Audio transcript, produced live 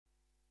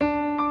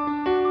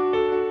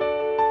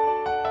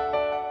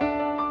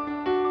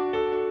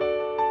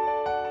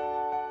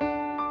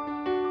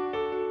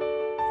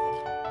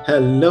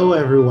Hello,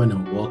 everyone,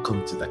 and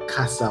welcome to the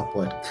Casa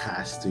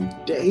Podcast.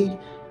 Today,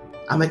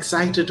 I'm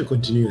excited to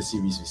continue a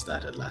series we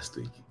started last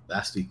week.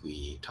 Last week,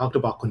 we talked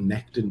about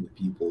connecting with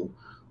people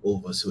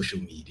over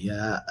social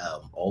media,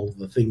 all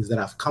the things that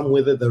have come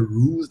with it, the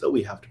rules that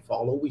we have to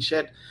follow. We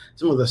shared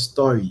some of the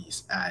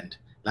stories, and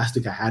last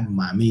week I had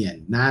Mami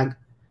and Nag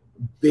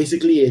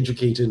basically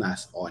educating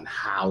us on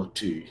how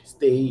to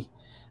stay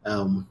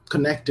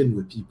connecting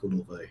with people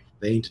over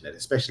the internet,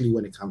 especially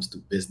when it comes to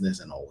business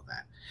and all of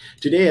that.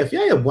 Today,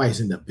 Efia Boy is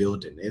in the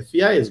building.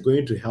 Efia is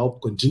going to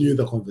help continue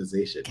the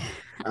conversation.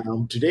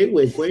 Today,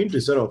 we're going to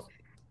sort of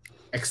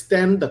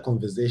extend the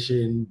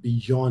conversation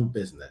beyond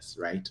business,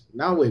 right?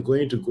 Now we're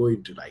going to go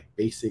into like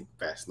basic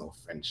personal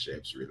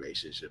friendships,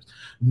 relationships,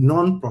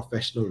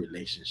 non-professional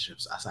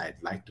relationships, as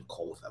I'd like to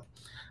call them.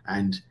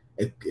 And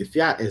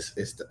Ifya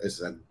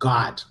is a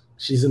god.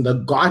 She's in the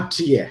god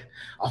tier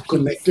of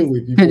connecting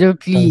with people. Pedro,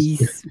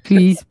 please.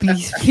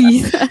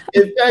 Ifya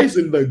is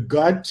in the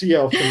god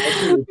tier of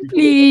connecting with people.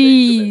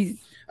 Please.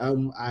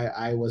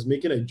 I was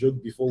making a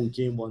joke before we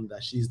came on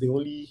that she's the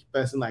only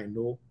person I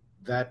know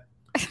that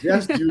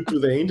just due to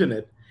the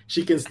internet,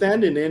 she can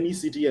stand in any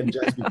city and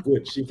just be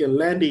good. She can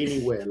land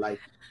anywhere. Like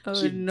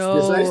she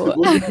decides to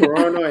go to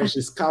Toronto and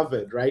she's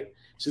covered, right?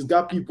 She's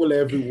got people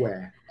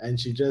everywhere, and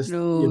she just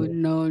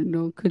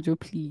no, could you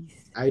please?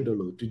 I don't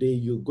know. Today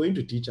you're going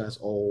to teach us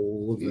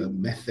all the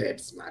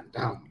methods, man.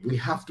 Damn, we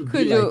have to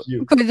be like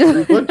you.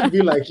 We want to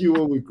be like you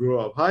when we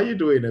grow up. How are you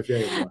doing,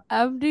 Efia?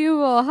 I'm doing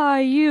well. How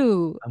are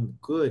you? I'm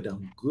good.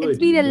 It's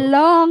been a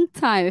long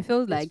time. It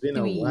feels like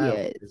 3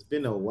 years. It's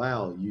been a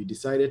while. You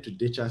decided to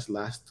ditch us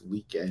last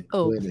weekend.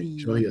 Go and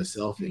enjoy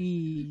yourself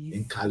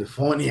in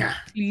California.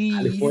 Please.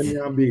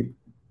 California, babe.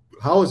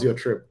 How was your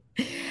trip?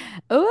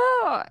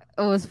 Oh,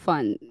 it was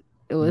fun.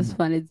 It was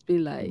fun. It's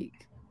been like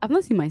I've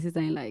not seen my sister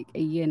in like a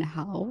year and a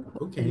half.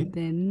 Okay. And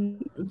then,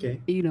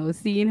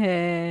 seeing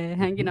her,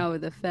 hanging out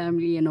with the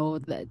family and all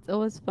that. It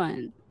was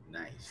fun.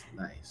 Nice.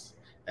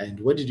 And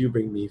what did you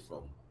bring me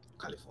from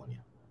California?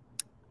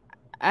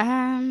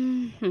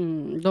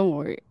 Don't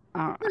worry.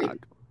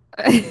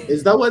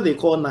 Is that what they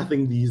call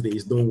nothing these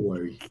days? Don't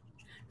worry.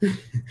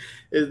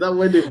 Is that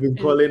what they've been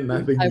calling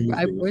nothing these days?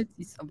 I brought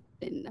you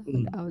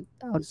something. I'll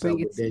bring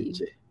it to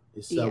you.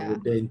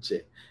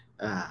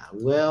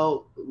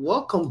 Well,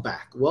 welcome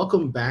back,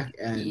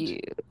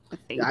 and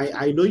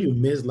I know you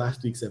missed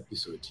last week's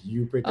episode.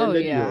 You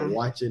pretended you were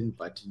watching,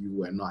 but you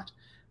were not.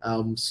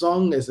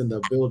 Song is in the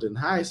building.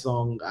 Hi,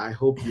 Song. I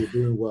hope you're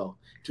doing well.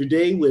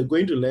 Today we're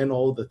going to learn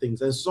all the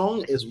things, and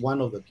Song is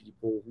one of the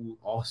people who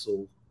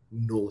also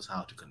knows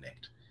how to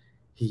connect.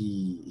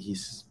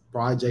 His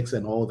projects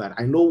and all that.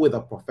 I know with a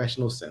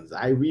professional sense.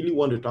 I really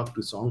want to talk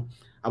to Song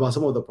about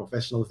some of the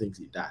professional things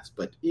he does,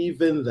 but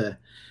even the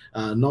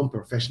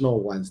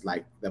non-professional ones,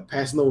 like the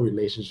personal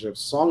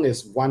relationships, Song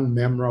is one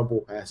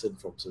memorable person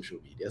from social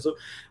media. So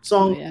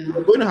Song,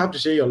 you're going to have to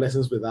share your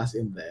lessons with us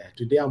in there.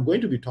 Today I'm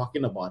going to be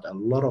talking about a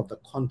lot of the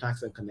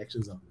contacts and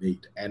connections I've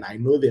made, and I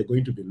know they're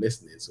going to be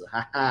listening, so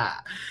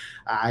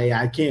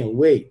I can't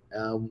wait.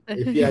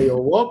 If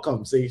you're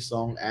welcome, say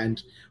Song,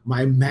 and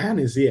my man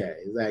is here.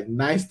 It's like,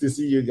 nice to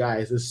see you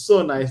guys. It's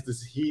so nice to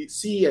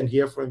see and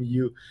hear from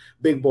you,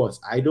 big boss.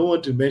 I don't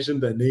want to mention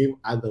the name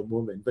at the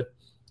moment, but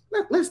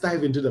let's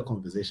dive into the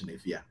conversation,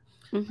 Ifya.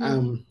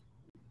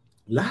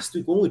 Last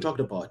week when we talked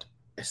about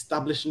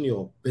establishing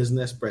your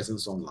business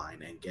presence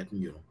online and getting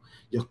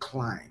your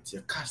clients,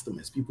 your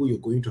customers, people you're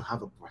going to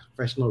have a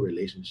professional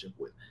relationship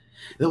with,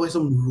 there were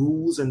some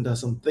rules and there's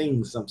some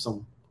things,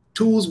 some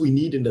tools we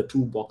need in the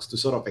toolbox to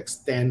sort of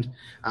extend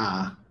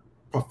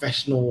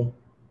professional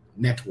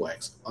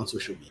networks on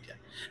social media.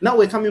 Now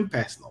we're coming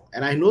personal,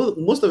 and I know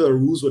most of the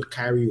rules would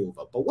carry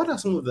over, but what are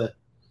some of the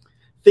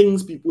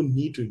things people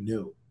need to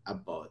know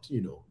about,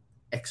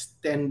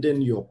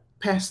 extending your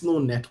personal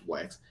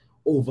networks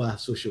over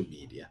social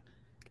media?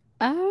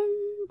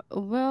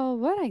 Well,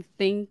 what I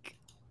think,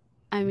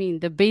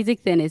 the basic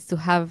thing is to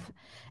have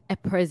a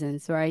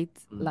presence, right?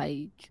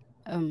 Like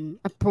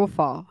a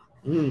profile,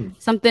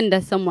 something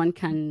that someone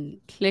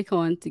can click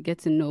on to get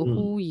to know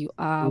who you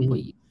are, what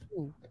you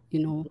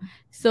do,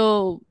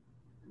 So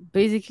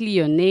basically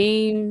your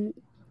name,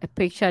 a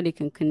picture they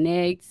can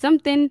connect,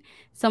 something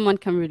someone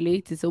can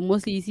relate to. So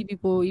mostly you see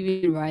people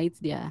even write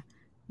their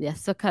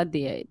soccer,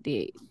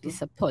 they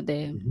support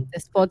the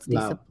sports, they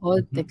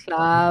support the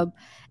club,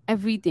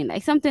 everything,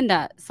 like something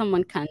that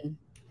someone can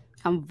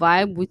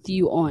vibe with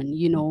you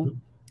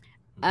on,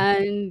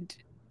 and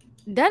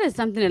that is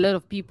something a lot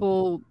of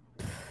people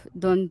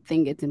don't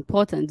think it's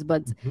important,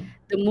 but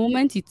the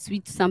moment you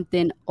tweet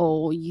something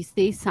or you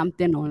say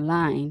something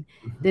online,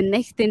 the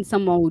next thing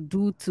someone will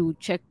do to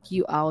check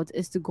you out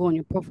is to go on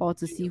your profile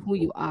to see who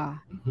you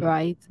are,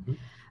 right?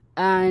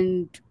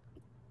 And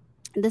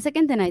the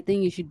second thing I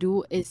think you should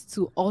do is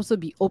to also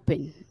be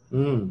open.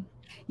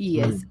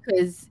 Yes,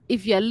 because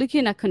if you're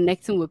looking at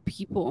connecting with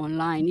people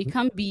online, you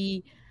can't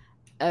be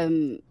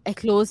a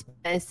close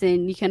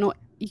person.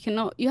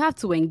 You have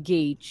to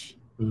engage.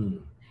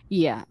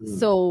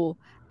 So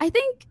I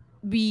think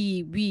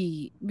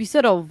we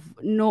sort of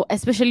know,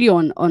 especially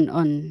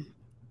on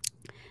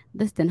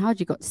this thing, how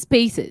do you call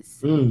spaces,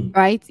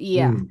 right?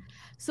 Yeah.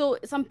 So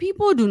some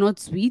people do not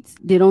tweet,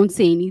 they don't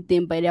say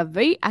anything, but they are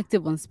very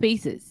active on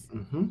spaces.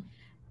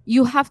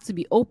 You have to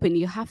be open,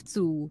 you have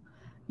to,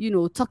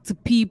 talk to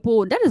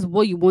people. That is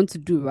what you want to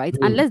do, right?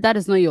 Unless that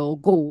is not your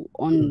goal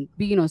on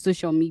being on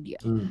social media.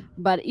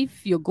 But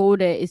if your goal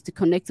there is to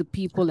connect to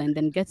people and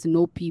then get to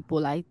know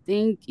people, I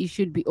think you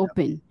should be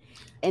open.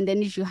 And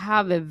then you should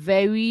have a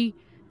very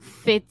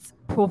fit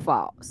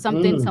profile,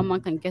 something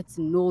someone can get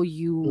to know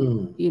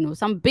you,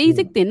 some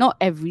basic thing, not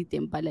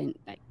everything, but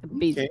like the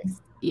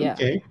basics. Yeah.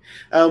 Okay.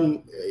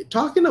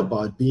 Talking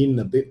about being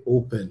a bit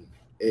open,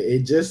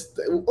 it just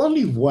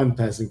only one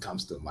person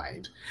comes to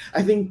mind.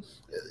 I think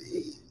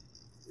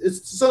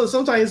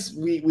sometimes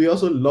we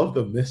also love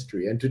the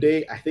mystery, and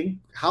today I think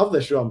half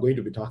the show I'm going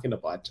to be talking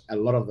about a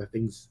lot of the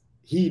things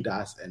he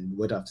does and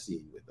what I've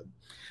seen with him.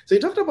 So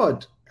he talked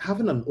about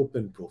having an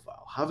open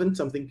profile, having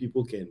something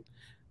people can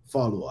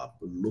follow up,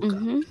 look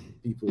at,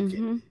 people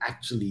can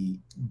actually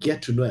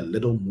get to know a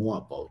little more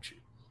about you.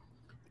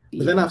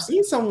 But then I've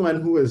seen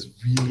someone who has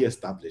really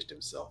established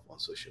himself on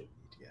social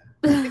media.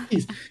 I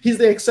think he's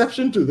the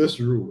exception to this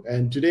rule.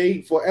 And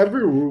today, for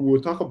every rule,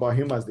 we'll talk about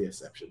him as the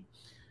exception.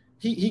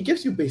 He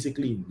gives you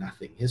basically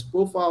nothing. His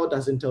profile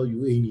doesn't tell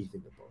you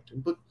anything about him.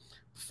 But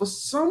for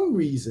some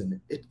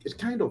reason, it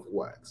kind of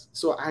works.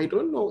 So I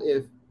don't know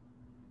if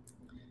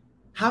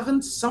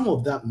having some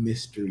of that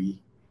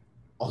mystery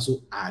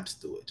also adds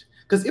to it.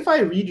 Because if I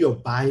read your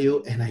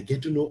bio and I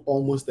get to know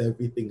almost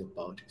everything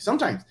about you,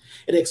 sometimes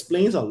it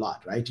explains a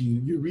lot, right?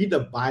 You read the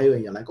bio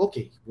and you're like,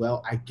 okay,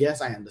 well, I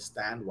guess I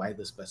understand why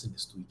this person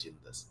is tweeting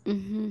this.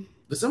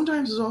 But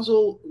sometimes it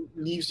also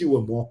leaves you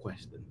with more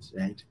questions,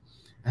 right?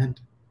 And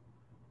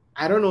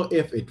I don't know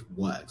if it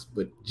works,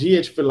 but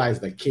GH Fila is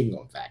the king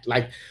of that.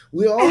 Like,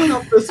 we all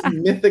have this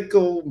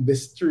mythical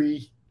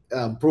mystery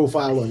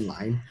profile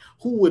online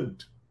who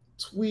would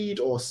tweet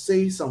or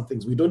say some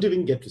things. We don't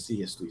even get to see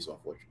his tweets,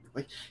 unfortunately.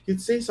 Like,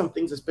 he'd say some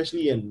things,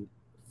 especially in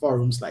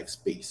forums like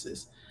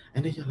Spaces,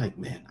 and then you're like,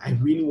 man, I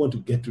really want to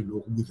get to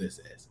know who this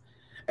is.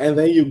 And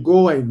then you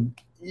go and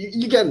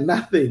you get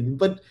nothing,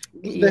 but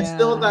there's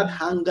still that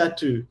hunger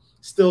to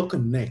still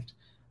connect.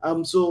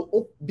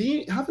 So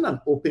having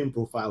an open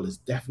profile is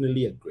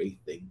definitely a great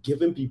thing,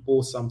 giving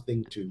people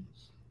something to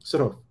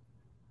sort of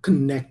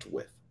connect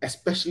with,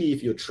 especially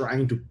if you're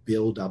trying to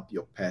build up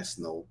your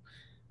personal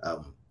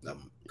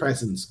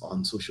presence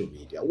on social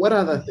media. What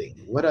other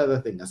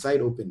thing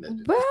aside openness?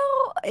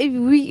 Well, if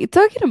we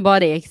talking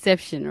about the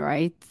exception,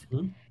 right?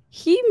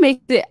 He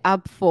makes it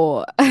up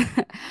for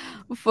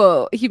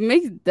he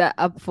makes that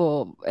up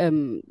for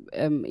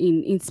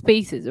in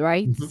Spaces,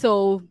 right?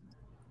 So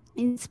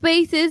in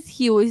Spaces,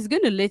 he's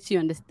going to let you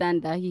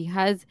understand that he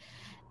has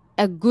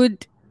a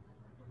good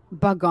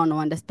background or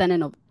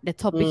understanding of the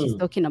topic he's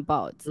talking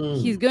about.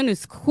 He's going to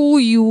school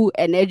you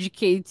and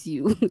educate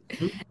you.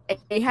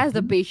 He has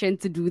the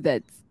patience to do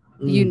that,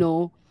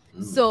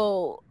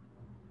 So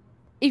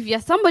if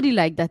you're somebody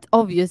like that,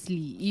 obviously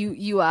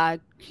you are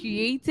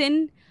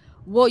creating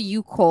what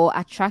you call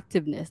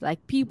attractiveness.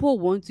 Like, people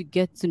want to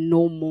get to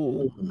know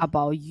more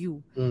about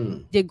you.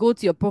 They go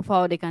to your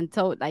profile, they can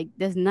tell like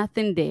there's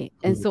nothing there,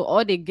 and so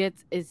all they get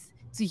is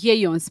to hear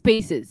you on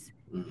Spaces.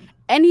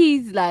 And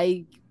he's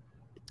like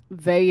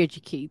very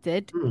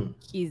educated,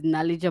 he's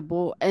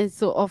knowledgeable, and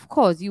so of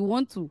course you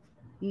want to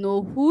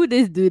know who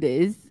this dude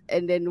is,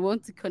 and then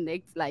want to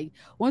connect, like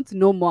want to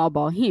know more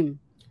about him.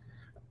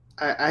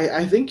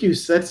 I think you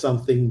said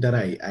something that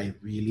I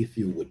really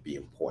feel would be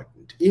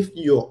important. If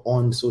you're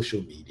on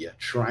social media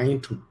trying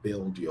to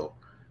build your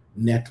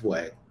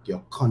network,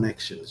 your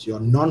connections, your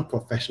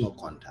non-professional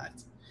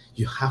contacts,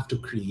 you have to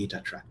create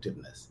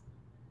attractiveness.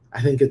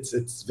 I think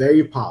it's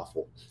very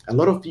powerful. A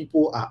lot of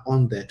people are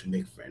on there to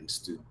make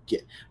friends,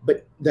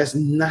 but there's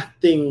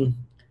nothing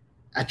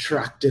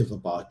attractive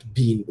about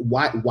being,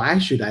 why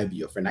should I be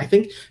your friend? I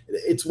think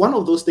it's one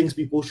of those things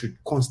people should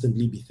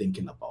constantly be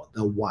thinking about,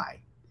 the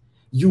why.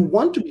 You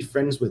want to be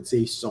friends with,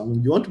 say,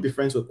 Song, you want to be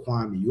friends with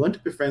Kwame, you want to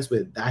be friends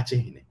with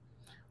Dachehine.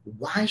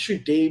 Why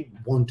should they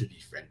want to be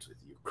friends with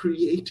you?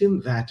 Creating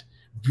that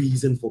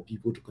reason for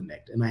people to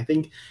connect. And I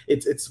think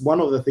it's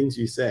one of the things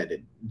you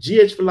said.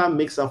 GH Fila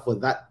makes up for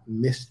that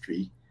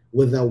mystery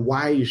with the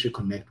why you should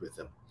connect with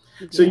him.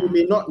 So you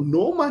may not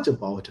know much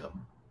about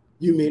him.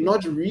 You may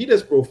not read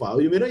his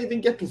profile. You may not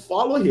even get to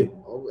follow him.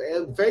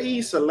 A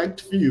very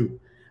select few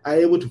are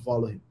able to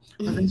follow him.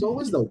 But there's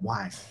always the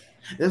why.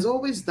 There's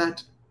always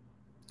that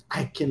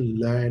I can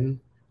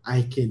learn,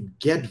 I can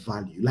get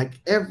value.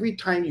 Like, every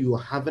time you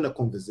are having a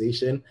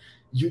conversation,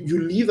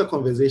 you leave the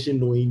conversation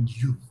knowing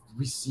you've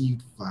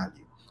received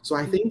value. So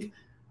I think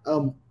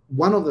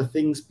one of the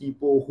things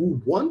people who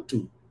want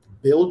to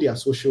build their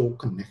social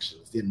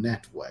connections, their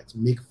networks,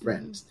 make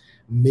friends,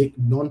 make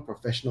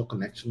non-professional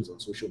connections on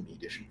social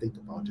media should think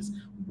about is,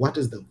 what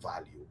is the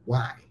value?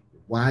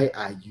 Why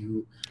are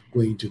you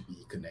going to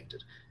be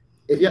connected?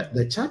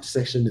 The chat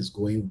section is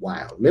going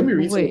wild. Let me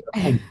read some of the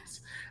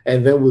comments,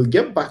 and then we'll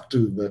get back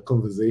to the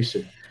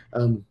conversation.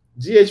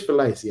 GH for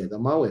Life, yeah, the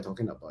man we're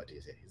talking about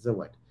is here. Is that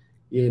what?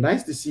 Yeah,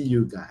 nice to see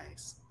you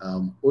guys.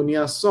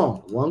 Onia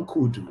Song, one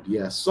cool dude.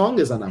 Yeah, Song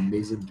is an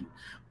amazing dude.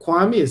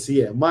 Kwame is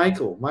here.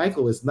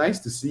 Michael, it's nice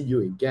to see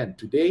you again.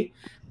 Today,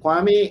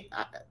 Kwame,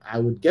 I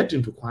would get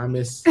into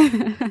Kwame's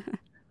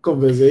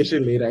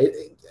conversation later.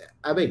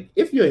 I mean,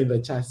 if you're in the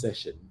chat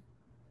session,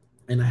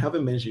 and I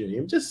haven't mentioned your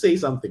name, just say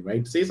something,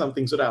 right? Say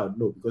something so that I would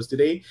know. Because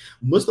today,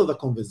 most of the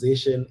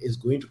conversation is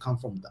going to come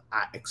from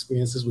our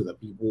experiences with the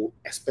people,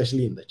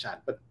 especially in the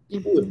chat, but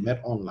people we've met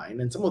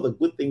online, and some of the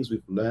good things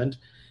we've learned,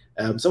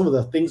 some of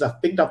the things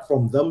I've picked up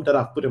from them that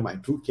I've put in my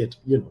toolkit,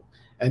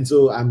 And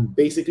so I'm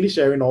basically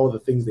sharing all the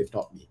things they've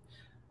taught me.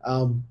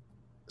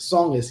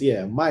 Song is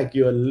here. Mike,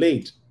 you're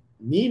late.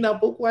 Nina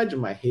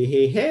Bokwajima.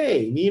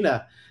 Hey,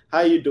 Nina.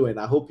 How you doing?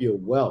 I hope you're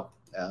well.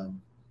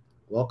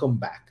 Welcome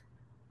back.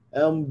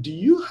 Do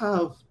you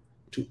have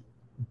to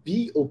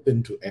be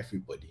open to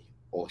everybody,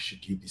 or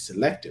should you be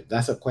selective?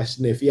 That's a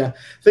question. If you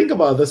think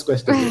about this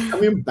question,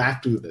 coming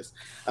back to this,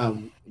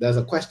 there's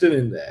a question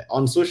in there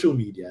on social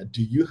media.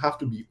 Do you have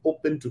to be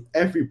open to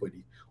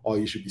everybody, or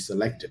you should be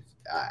selective?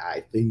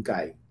 I think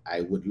I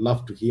would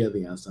love to hear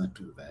the answer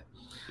to that.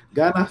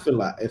 Ghana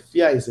Fila,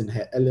 Efia is in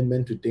her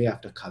element today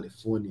after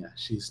California.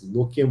 She's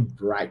looking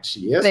bright.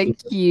 She is.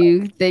 Thank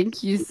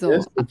you so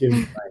much. Looking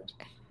bright.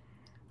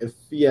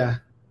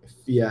 Efia,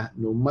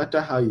 no matter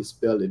how you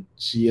spell it,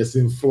 she is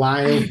in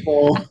flying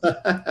form.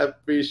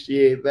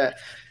 Appreciate that.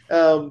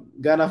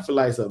 Ghana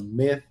Fila is a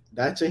myth.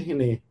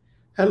 Dachahine.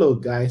 Hello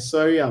guys,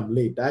 sorry I'm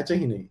late.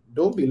 Dachahine,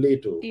 don't be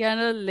late. You're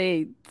not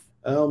late.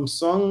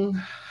 Song,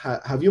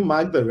 have you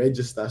marked the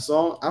register?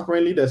 Song,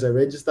 apparently there's a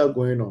register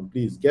going on.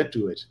 Please get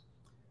to it.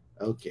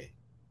 Okay.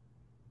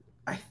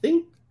 I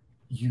think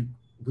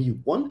we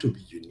want to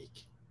be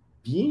unique.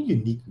 Being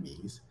unique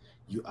means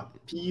you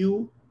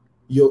appeal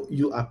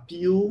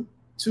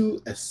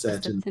to a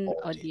certain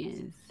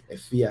audience.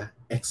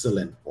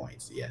 Excellent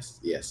points.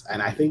 Yes.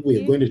 And I think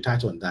we're going to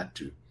touch on that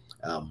too.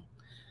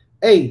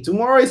 Hey,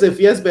 tomorrow is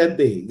Efia's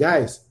birthday.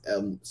 Guys,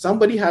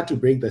 somebody had to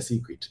break the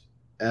secret.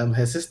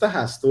 Her sister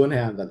has thrown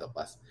her under the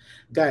bus.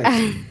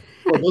 Guys,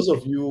 for those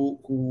of you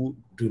who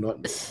do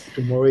not know,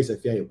 tomorrow is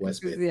Efia's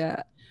birthday.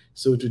 Yeah.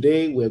 So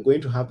today we're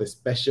going to have a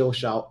special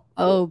shout.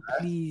 Oh,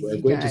 please.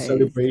 We're going to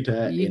celebrate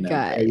her in a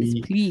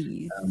very,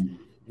 please.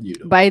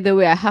 By the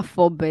way, I have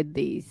 4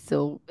 birthdays,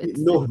 so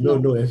no.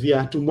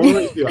 If tomorrow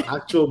is your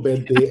actual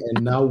birthday,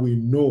 and now we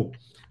know.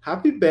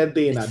 Happy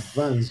birthday in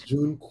advance,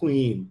 June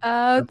Queen.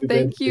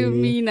 Thank you,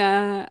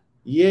 Mina.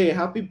 Yeah,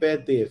 happy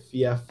birthday,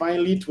 Efia.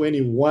 Finally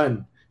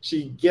 21.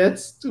 She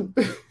gets a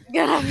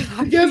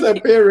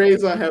pay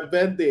raise on her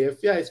birthday.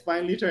 Efia is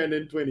finally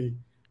turning 20.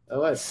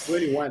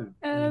 21.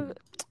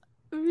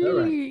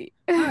 Really?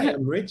 All right. Hi,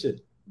 I'm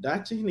Richard.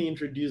 Dachahine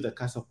introduced the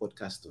Casa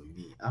podcast to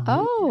me.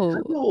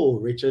 Hello,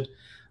 Richard.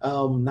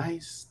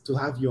 Nice to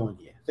have you on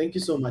here. Thank you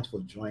so much for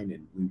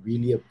joining. We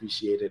really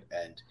appreciate it.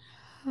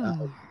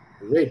 And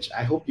Rich,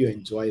 I hope you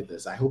enjoy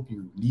this. I hope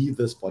you leave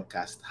this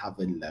podcast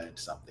having learned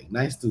something.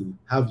 Nice to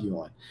have you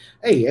on.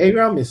 Hey,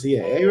 Aram is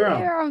here.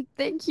 Aram,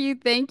 thank you.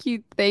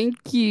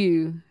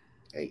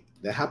 Hey,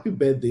 the happy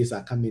birthdays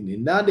are coming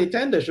in. Now they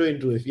turn the show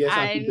into a fierce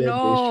happy birthday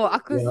show.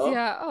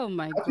 Akosia, oh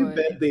my God. Happy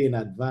birthday in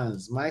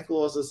advance. Michael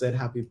also said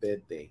happy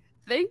birthday.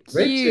 Thank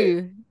Richard,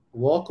 you.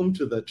 Welcome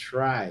to the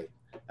tribe.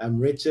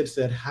 Richard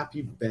said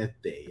happy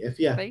birthday.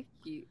 Thank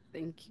you.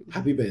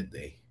 Happy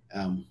birthday.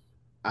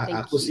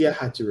 Akosia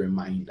had to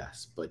remind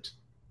us, but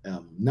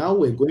now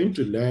we're going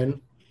to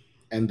learn,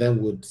 and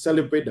then we'll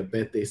celebrate the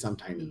birthday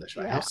sometime in the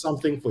show. I have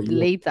something for you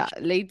later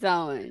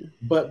on.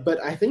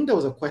 But I think there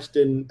was a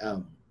question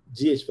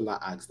GH Villa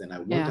asked, and I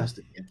want us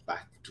to get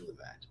back to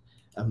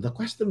that. The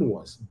question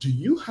was, do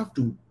you have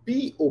to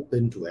be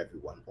open to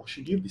everyone, or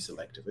should you be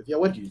selective?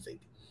 What do you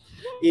think?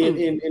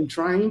 In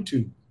trying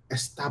to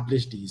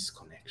establish these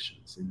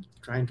connections, in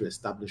trying to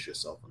establish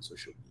yourself on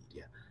social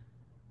media,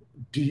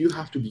 do you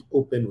have to be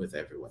open with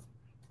everyone?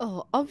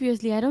 Oh,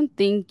 obviously, I don't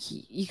think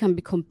you can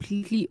be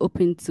completely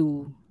open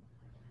to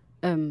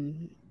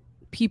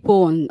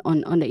people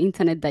on the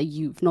internet that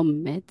you've not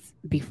met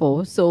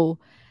before. So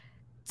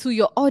to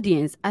your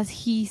audience, as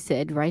he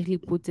said, rightly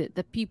put it,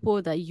 the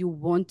people that you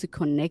want to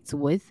connect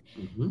with,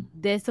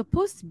 there's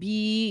supposed to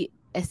be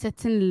a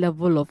certain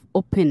level of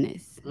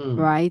openness,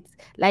 right?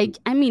 Like,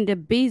 I mean, the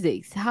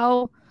basics.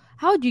 How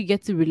do you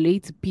get to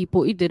relate to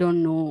people if they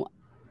don't know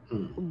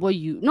what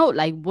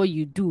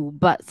you do,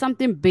 but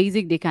something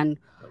basic they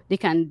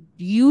can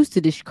use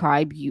to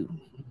describe you,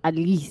 at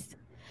least.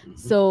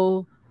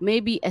 So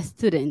maybe a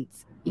student,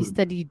 you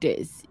study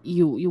this,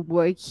 you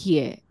work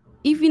here,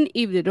 even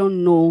if they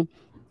don't know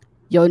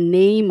your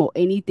name or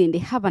anything, they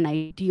have an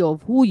idea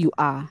of who you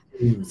are.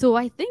 So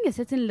I think a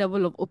certain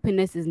level of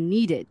openness is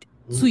needed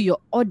to your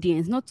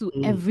audience, not to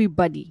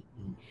everybody,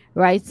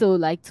 right? So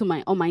like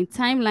on my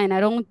timeline, I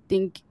don't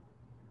think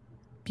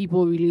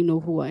people really know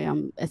who I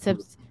am,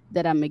 except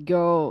that I'm a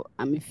girl,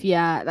 I'm a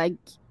Efia, like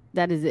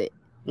that is it.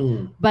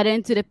 But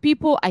then to the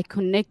people I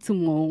connect to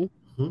more,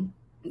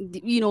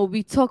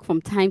 we talk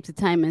from time to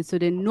time, and so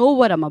they know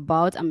what I'm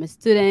about. I'm a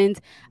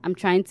student, I'm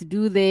trying to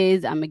do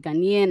this, I'm a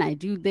Ghanaian, I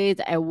do this,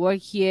 I work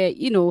here,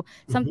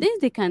 some things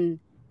they can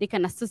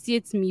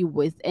associate me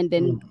with, and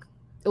then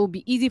it will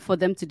be easy for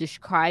them to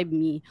describe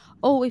me.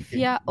 Oh, if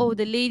you're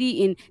the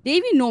lady in, they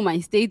even know my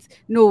state,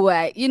 know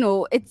where,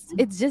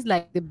 it's just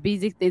like the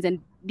basic things.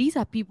 And these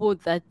are people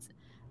that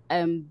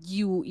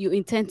you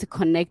intend to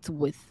connect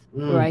with,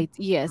 right?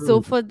 Yeah.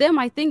 So for them,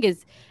 I think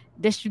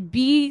there should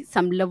be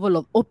some level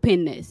of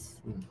openness.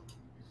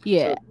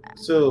 Yeah.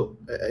 So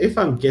if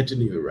I'm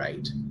getting you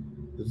right,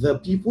 the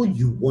people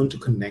you want to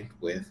connect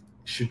with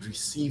should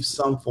receive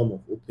some form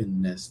of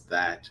openness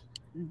that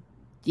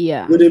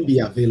wouldn't be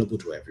available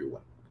to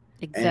everyone.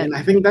 Exactly. And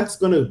I think that's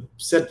going to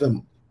set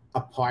them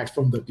apart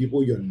from the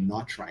people you're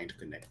not trying to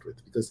connect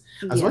with. Because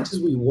as much as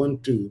we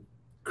want to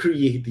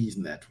create these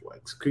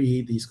networks,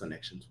 create these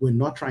connections, we're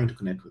not trying to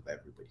connect with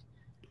everybody,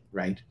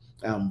 right?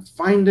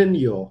 Finding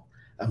your,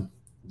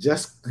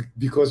 just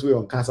because we're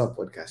on Casa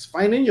Podcast,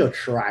 finding your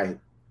tribe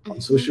on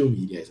social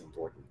media is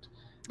important.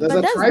 That's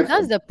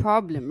the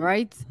problem,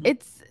 right?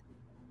 It's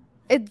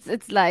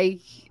like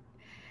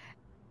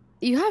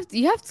you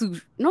have to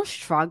not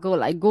struggle,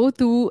 like go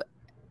through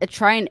a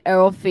try and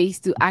error phase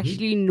to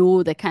actually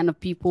know the kind of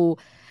people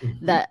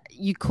that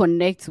you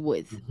connect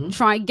with.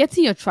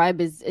 Getting your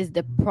tribe is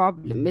the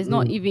problem. It's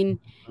not even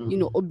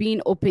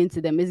being open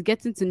to them. It's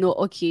getting to know,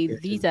 okay,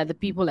 these are the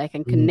people I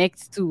can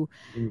connect to.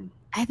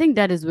 I think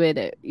that is where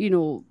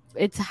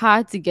it's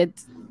hard to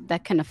get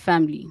that kind of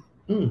family.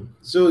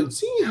 So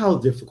seeing how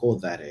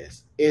difficult that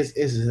is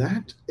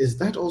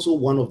that also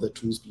one of the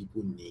tools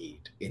people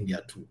need in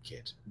their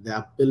toolkit, the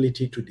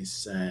ability to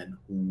discern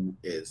who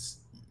is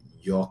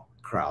your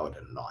crowd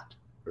and not,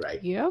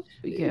 right? Yep.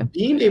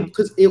 Being able,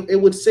 because it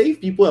would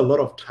save people a lot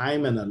of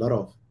time and a lot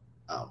of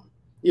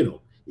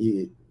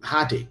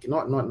heartache,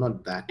 not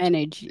that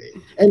energy.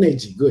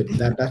 Good.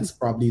 That's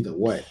probably the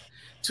word.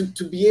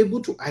 To be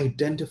able to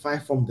identify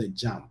from the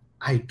jump,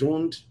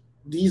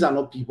 these are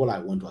not people I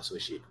want to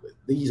associate with.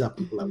 These are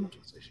people I want to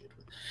associate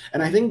with.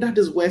 And I think that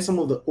is where some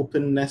of the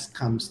openness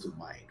comes to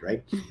mind,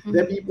 right?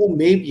 There are people,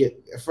 maybe,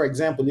 for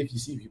example, if you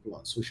see people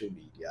on social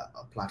media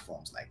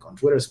platforms like on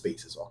Twitter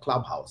Spaces or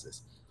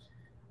Clubhouses,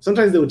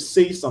 sometimes they would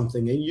say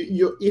something and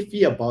you're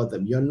iffy about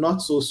them. You're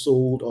not so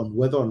sold on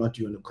whether or not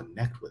you want to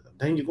connect with them.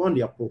 Then you go on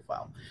their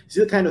profile, you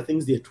see the kind of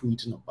things they're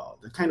tweeting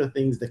about, the kind of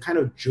things, the kind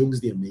of jokes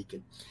they're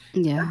making.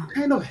 Yeah. That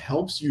kind of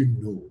helps you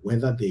know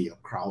whether they're your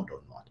crowd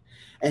or not.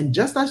 And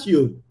just as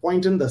you're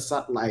pointing the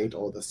satellite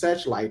or the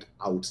searchlight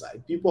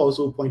outside, people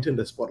also pointing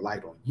the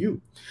spotlight on you.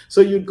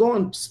 So you'd go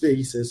on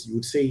spaces, you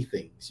would say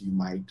things, you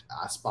might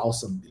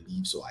espouse some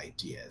beliefs or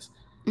ideas.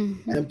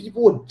 And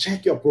people would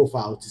check your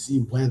profile to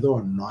see whether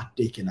or not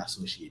they can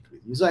associate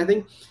with you. So I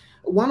think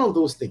one of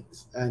those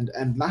things,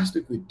 and last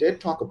week we did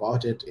talk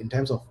about it in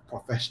terms of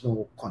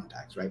professional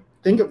contacts, right?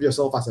 Think of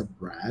yourself as a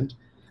brand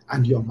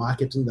and you're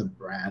marketing the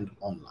brand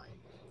online.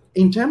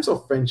 In terms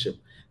of friendship,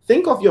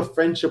 think of your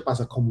friendship as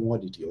a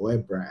commodity or a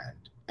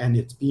brand, and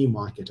it's being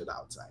marketed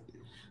outside.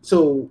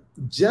 So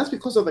just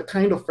because of the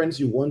kind of friends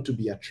you want to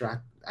be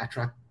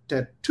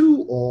attracted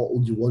to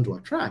or you want to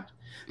attract,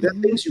 there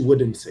are things you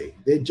wouldn't say.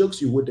 There are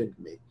jokes you wouldn't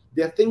make.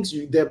 There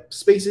are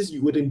spaces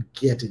you wouldn't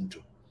get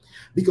into,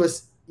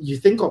 because you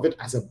think of it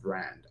as a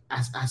brand,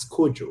 as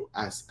Kojo,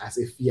 as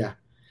Efia.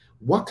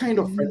 What kind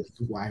of friends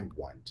do I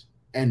want,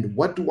 and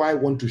what do I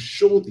want to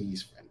show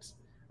these friends,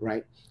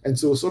 right? And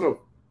so, sort of,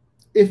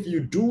 if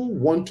you do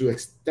want to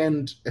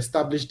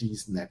establish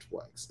these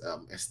networks,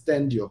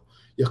 extend your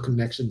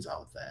connections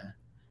out there,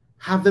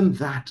 having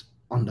that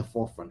on the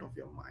forefront of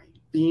your mind,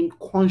 being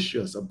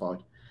conscious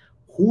about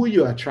who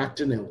you're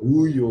attracting and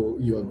who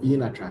you're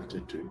being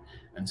attracted to,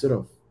 and sort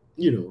of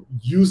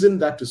using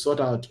that to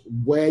sort out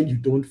where you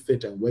don't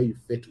fit and where you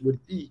fit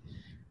would be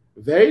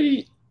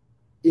very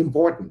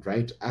important,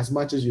 right? As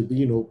much as you're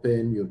being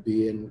open, you're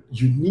being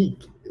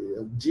unique.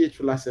 GH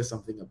Fula says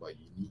something about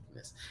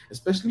uniqueness,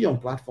 especially on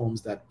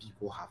platforms that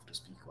people have to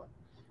speak on.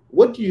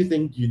 What do you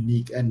think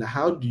unique, and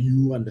how do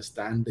you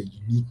understand the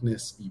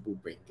uniqueness people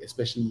bring,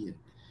 especially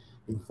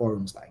in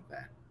forums like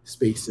that,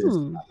 spaces,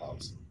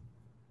 clubhouse?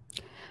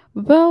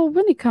 Well,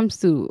 when it comes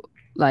to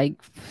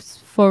like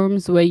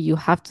forums where you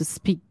have to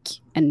speak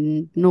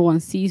and no one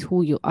sees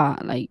who you are,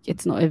 like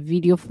it's not a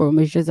video forum,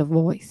 it's just a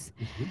voice.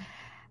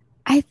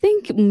 I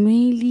think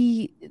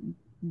mainly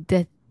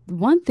that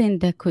one thing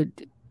that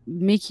could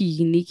make you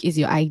unique is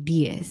your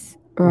ideas,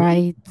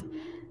 right?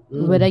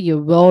 Whether you're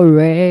well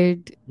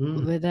read,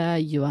 whether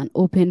you're an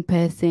open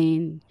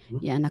person,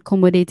 you're an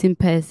accommodating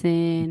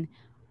person,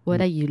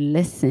 whether you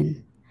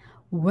listen,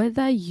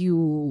 whether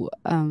you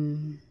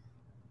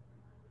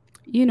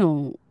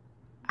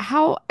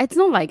how it's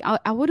not like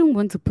I wouldn't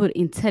want to put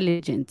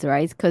intelligent,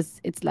 right? Because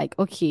it's like,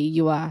 okay,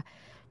 you're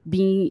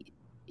being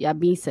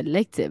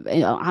selective,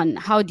 and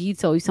how do you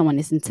tell if someone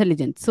is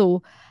intelligent?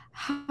 So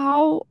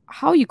how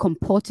you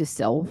comport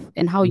yourself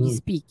and how you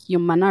speak, your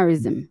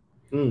mannerism,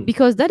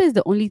 because that is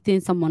the only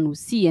thing someone will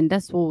see, and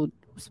that's what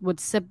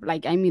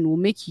will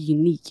make you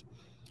unique.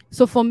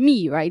 So for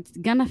me, right,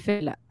 Ghana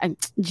Fela and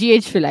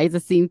GH Fela is the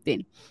same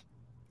thing.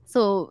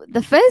 So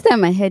the first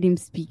time I heard him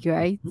speak,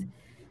 right,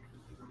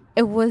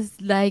 it was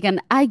like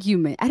an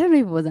argument. I don't know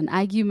if it was an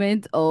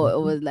argument or it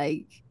was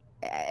like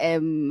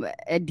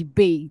a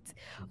debate,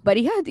 but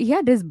he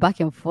had this back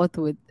and forth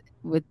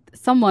with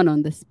someone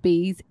on the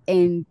space,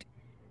 and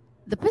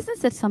the person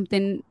said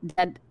something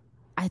that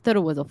I thought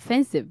it was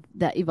offensive.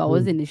 That if I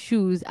was in his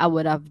shoes, I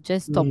would have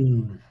just stopped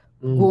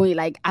going.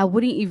 Like I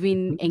wouldn't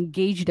even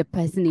engage the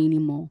person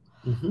anymore.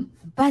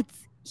 But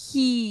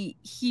he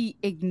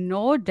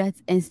ignored that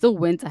and still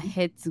went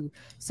ahead to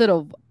sort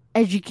of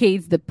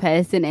educate the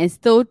person and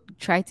still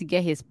try to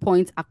get his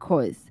points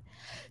across.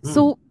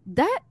 So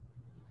that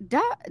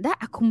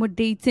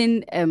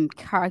accommodating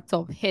character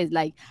of his,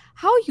 like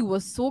how he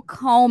was so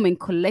calm and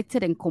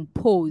collected and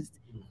composed,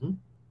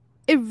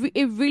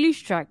 it really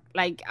struck.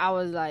 Like I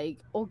was like,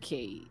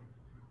 okay,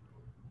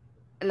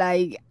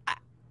 like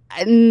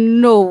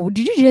no,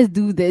 did you just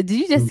do that? Did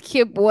you just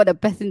skip what a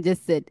person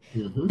just said?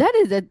 That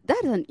is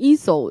an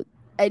insult,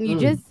 and you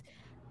just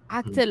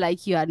acted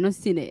like you had not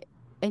seen it.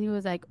 And he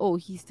was like, oh,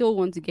 he still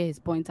wants to get his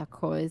point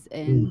across,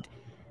 and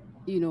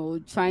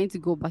trying to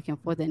go back and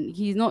forth, and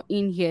he's not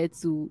in here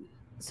to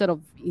sort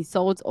of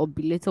insult or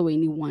belittle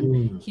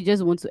anyone. He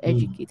just wants to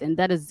educate, and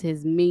that is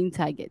his main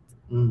target.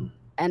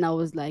 And I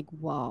was like,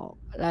 wow,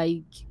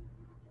 like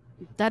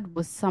that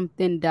was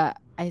something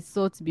that I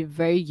saw to be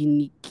very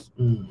unique.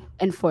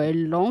 And for a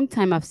long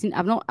time,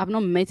 I've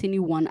not met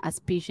anyone as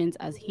patient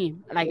as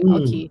him. Like,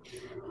 okay,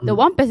 the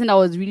one person that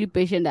was really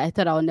patient that I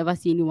thought I would never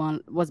see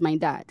anyone was my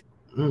dad.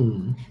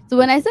 So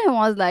when I saw him,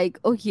 I was like,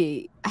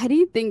 okay, I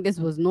didn't think this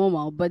was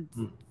normal, but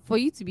for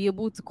you to be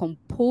able to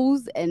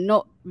compose and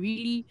not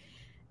really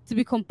to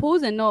be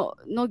composed and not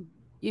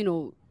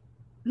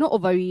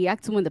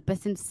overreact when the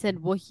person said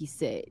what he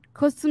said,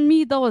 because to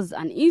me that was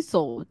an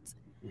insult.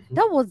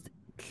 That was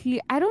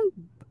clear. I don't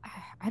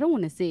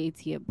want to say it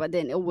here, but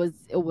then it was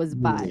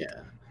bad.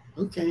 Yeah.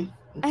 Okay.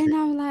 And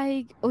I'm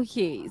like,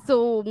 okay,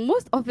 so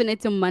most often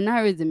it's your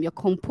mannerism, your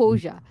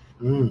composure.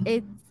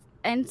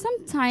 And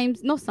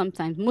sometimes, not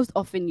sometimes, most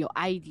often your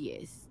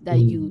ideas that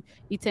you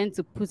tend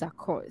to put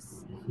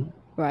across,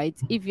 right?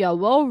 If you are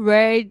well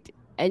read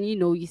and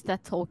you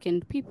start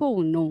talking, people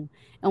will know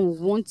and will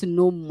want to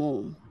know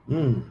more.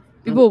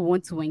 People will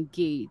want to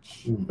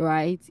engage,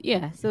 right?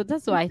 Yeah. So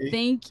that's why I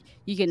think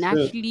you can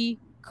actually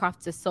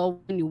craft yourself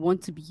when you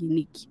want to be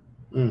unique.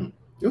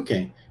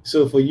 Okay.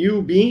 So for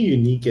you, being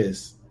unique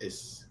is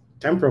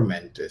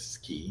temperament is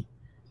key.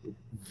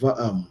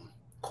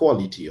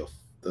 Quality of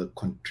the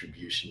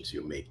contributions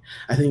you make.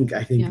 I think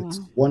it's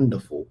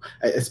wonderful,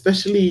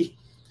 especially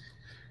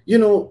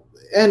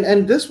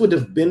and this would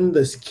have been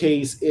this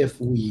case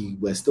if we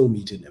were still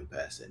meeting in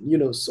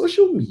person.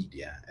 Social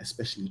media,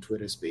 especially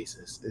Twitter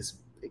Spaces,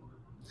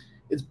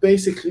 it's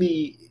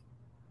basically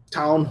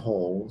town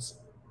halls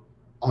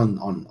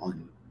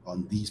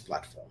on these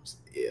platforms.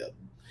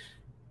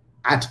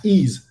 At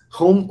ease,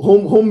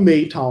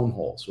 homemade town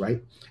halls,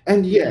 right?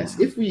 And yes,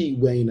 if we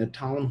were in a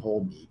town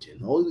hall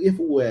meeting or if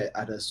we were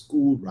at a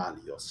school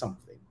rally or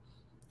something,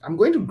 I'm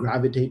going to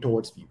gravitate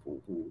towards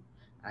people who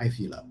I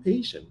feel are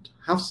patient,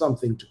 have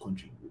something to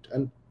contribute.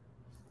 And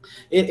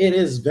it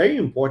is very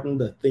important,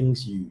 the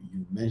things you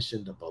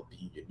mentioned about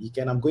being unique.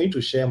 And I'm going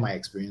to share my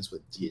experience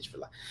with GH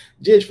Fela.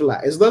 GH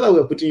Fela, it's not that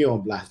we're putting you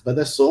on blast, but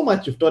there's so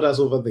much you've taught us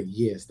over the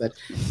years that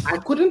I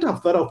couldn't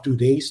have thought of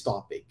today's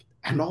topic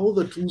and all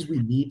the tools we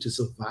need to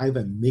survive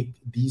and make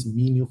these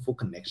meaningful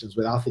connections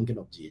without thinking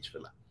of GH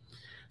Fela.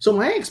 So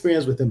my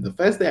experience with him, the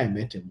first day I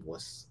met him,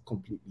 was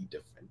completely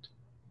different.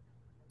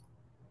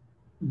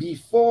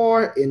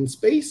 Before, in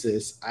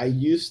Spaces, I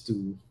used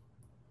to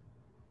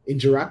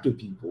interact with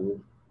people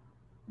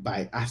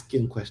by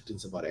asking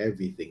questions about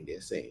everything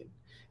they're saying.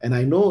 And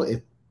I know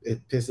it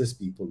pisses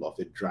people off,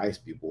 it drives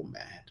people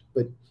mad.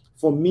 But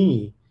for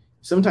me,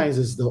 sometimes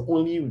it's the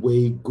only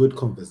way good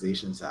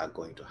conversations are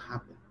going to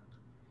happen.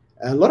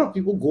 A lot of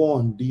people go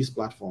on these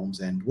platforms,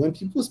 and when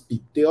people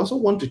speak, they also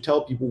want to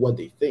tell people what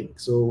they think.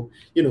 So,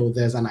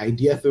 there's an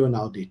idea thrown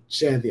out, they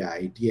share their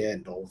idea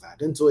and all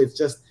that. And so it's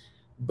just,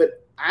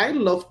 but I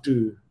love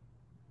to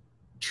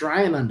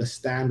try and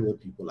understand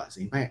what people are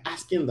saying by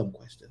asking them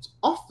questions.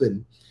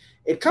 Often,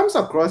 it comes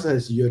across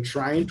as you're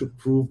trying to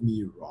prove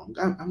me wrong.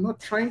 I'm not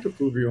trying to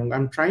prove you wrong.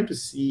 I'm trying to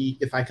see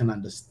if I can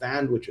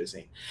understand what you're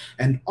saying.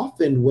 And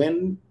often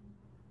when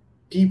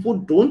people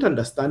don't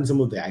understand some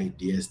of the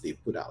ideas they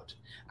put out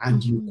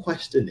and you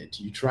question it,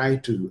 you try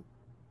to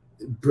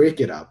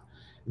break it up,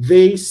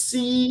 they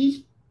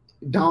see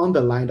down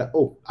the line that,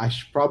 oh, I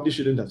probably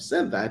shouldn't have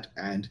said that.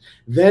 And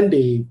then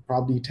they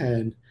probably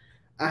turn.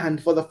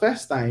 And for the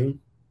first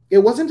time, it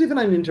wasn't even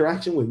an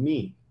interaction with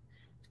me.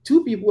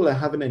 Two people are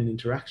having an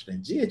interaction,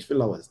 and GH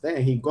Fela was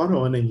there. He got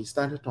on and he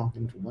started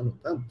talking to one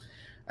of them.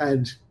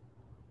 And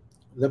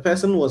the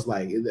person was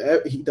like,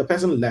 the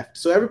person left.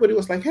 So everybody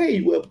was like, hey,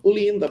 you were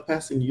bullying the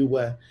person.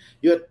 The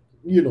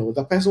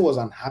person was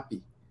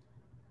unhappy.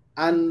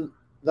 And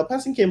the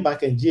person came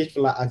back and GH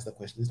Fela asked the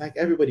question. It's like,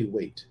 everybody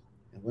wait,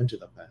 and went to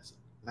the person.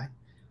 Like,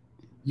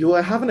 You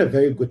were having a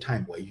very good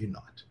time, were you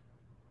not?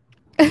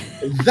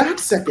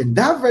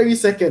 That very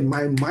second,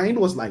 my mind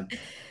was like,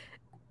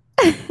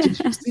 did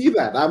you see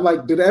that? I'm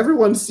like, did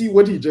everyone see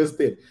what he just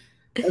did?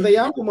 And the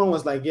young woman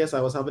was like, yes,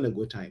 I was having a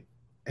good time.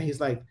 And he's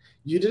like,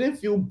 you didn't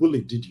feel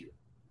bullied, did you?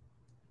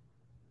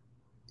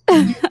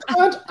 You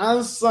can't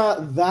answer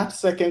that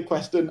second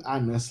question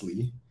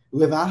honestly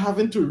without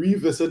having to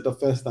revisit the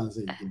first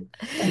answer.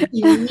 And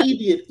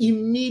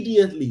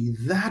immediately,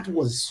 that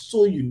was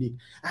so unique.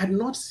 I had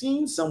not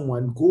seen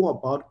someone go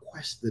about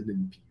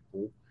questioning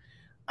people.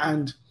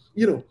 And,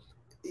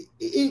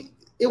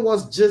 it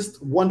was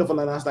just wonderful.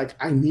 And I was like,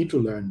 I need to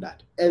learn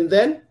that. And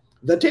then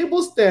the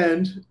table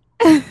stand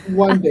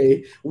one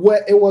day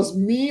where it was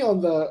me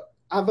on the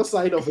other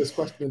side of his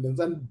questionings.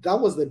 And that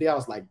was the day I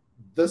was like,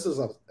 this is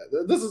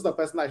the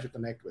person I should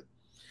connect with.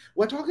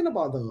 We're talking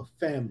about the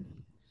family.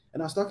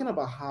 And I was talking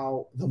about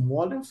how the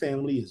modern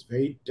family is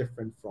very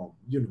different from,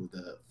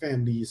 the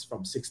families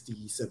from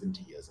 60,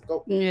 70 years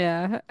ago.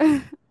 Yeah.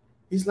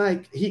 He's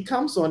like, he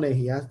comes on and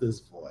he has this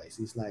voice.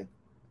 He's like,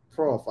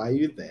 Prof, are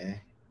you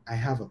there? I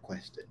have a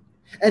question.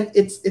 And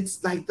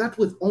it's like that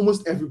with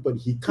almost everybody.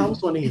 He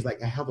comes on and he's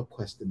like, I have a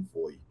question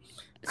for you.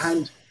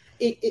 And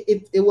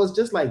it was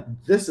just like,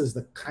 this is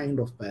the kind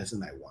of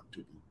person I want to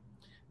be.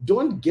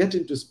 Don't get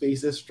into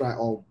spaces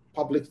or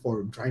public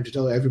forum trying to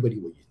tell everybody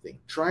what you think.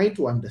 Try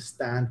to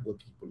understand what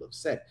people have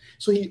said.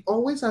 So he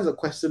always has a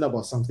question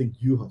about something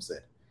you have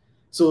said.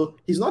 So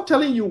he's not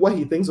telling you what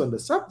he thinks on the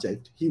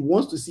subject. He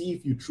wants to see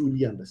if you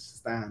truly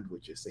understand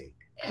what you're saying.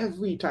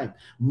 Every time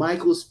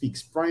Michael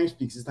speaks, Brian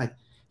speaks, it's like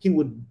he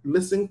would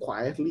listen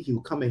quietly. He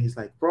would come and he's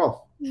like, Prof,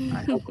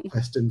 I have a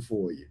question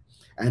for you.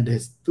 And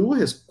through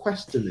his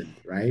questioning,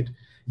 right,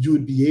 you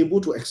would be able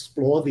to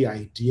explore the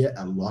idea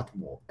a lot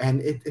more.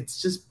 And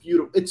it's just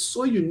beautiful. It's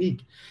so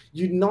unique.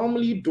 You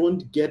normally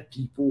don't get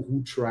people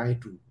who try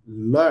to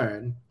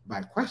learn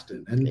by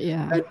questioning.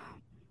 And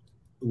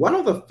one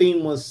of the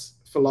famous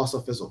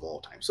philosophers of all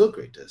time,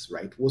 Socrates,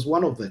 right, was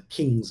one of the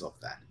kings of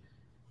that.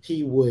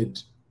 He would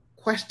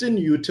question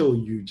you till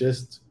you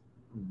just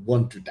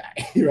want to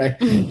die, right?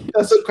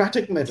 The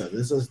Socratic method.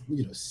 There's a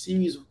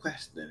series of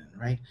questioning,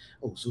 right?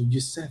 Oh, so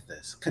you said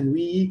this. Can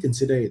we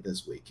consider it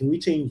this way? Can we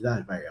change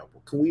that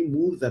variable? Can we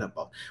move that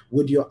about?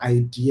 Would your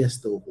idea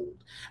still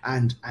hold?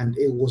 And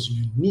it was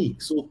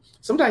unique. So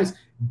sometimes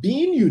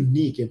being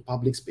unique in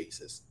public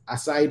spaces,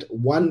 aside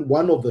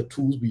one of the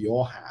tools we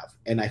all have,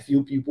 and I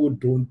feel people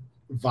don't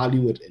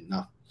value it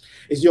enough,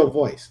 is your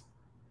voice.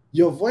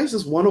 Your voice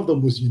is one of the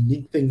most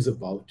unique things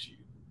about you.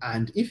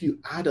 And if you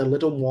add a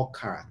little more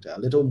character, a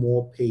little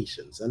more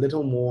patience, a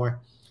little more,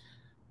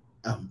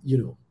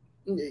 you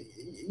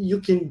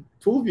can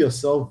prove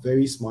yourself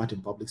very smart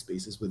in public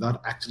spaces without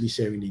actually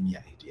sharing any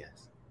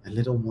ideas. A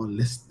little more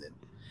listening,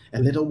 a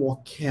little more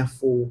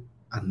careful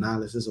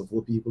analysis of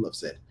what people have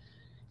said.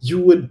 You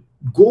would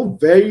go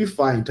very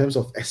far in terms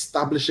of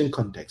establishing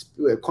contacts,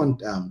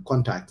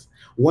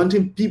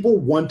 wanting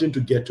to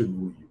get to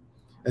know you.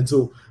 And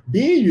so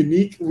being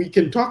unique, we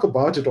can talk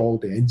about it all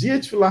day. And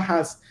GH Filler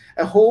has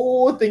a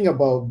whole thing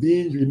about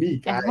being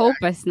unique. A whole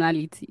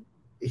personality.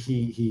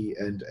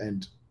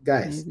 And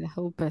guys, the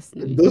whole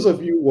personality. Those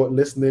of you who are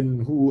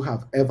listening who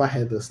have ever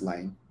heard this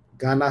line,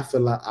 Ghana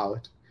Filler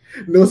out,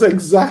 knows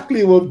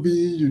exactly what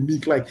being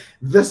unique, like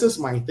this is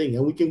my thing.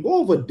 And we can go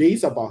over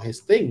days about his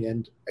thing,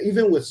 and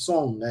even with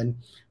Song, and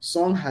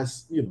Song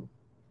has,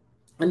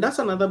 and that's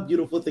another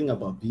beautiful thing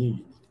about being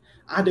unique,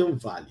 adding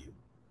value.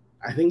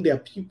 I think there are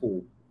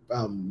people,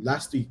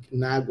 last week,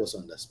 Nag was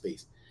on the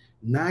space.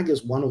 Nag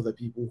is one of the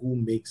people who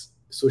makes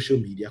social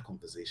media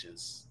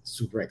conversations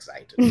super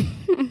exciting.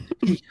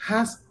 He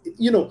has,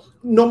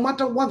 no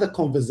matter what the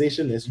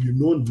conversation is,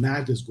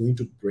 Nag is going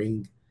to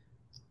bring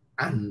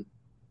an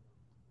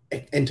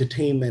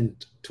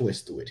entertainment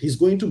twist to it. He's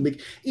going to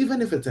make,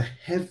 even if it's a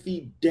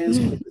heavy, dense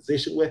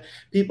conversation where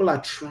people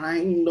are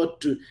trying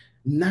not to,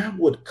 Nag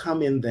would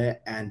come in there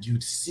and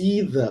you'd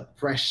see the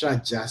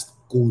pressure just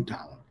go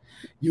down.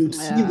 You'd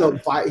see the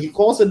vibe. He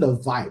calls it the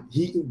vibe.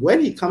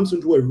 When he comes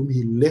into a room,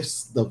 he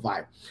lifts the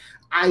vibe.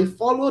 I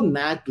follow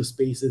Nag to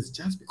spaces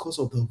just because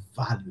of the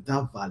value,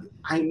 that value.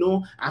 I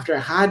know after a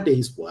hard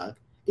day's work,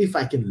 if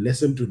I can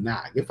listen to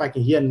Nag, if I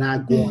can hear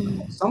Nag go on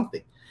about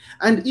something.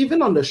 And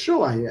even on the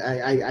show,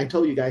 I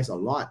tell you guys a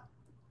lot.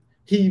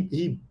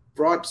 He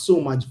brought so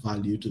much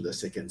value to the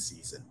second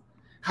season.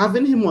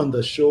 Having him on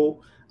the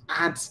show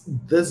adds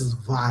this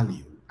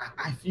value.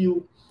 I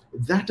feel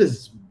that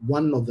is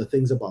one of the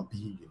things about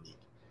being unique.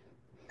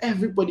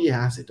 Everybody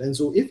has it. And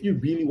so if you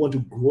really want to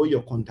grow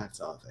your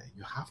contacts out there,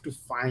 you have to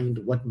find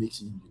what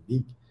makes you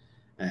unique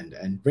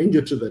and bring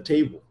it to the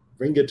table.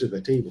 Bring it to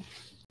the table.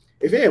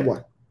 If you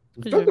what?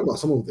 We've talked about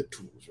some of the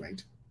tools,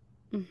 right?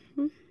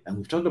 Mm-hmm. And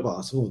we've talked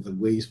about some of the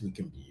ways we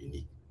can be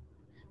unique.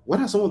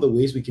 What are some of the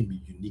ways we can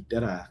be unique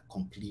that are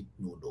complete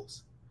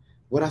no-nos?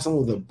 What are some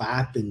of the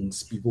bad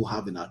things people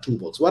have in our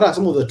toolbox? What are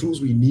some of the tools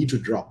we need to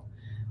drop?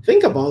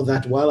 Think about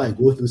that while I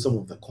go through some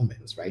of the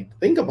comments, right?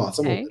 Think about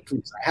some of the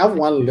tools. I have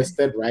one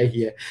listed right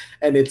here,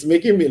 and it's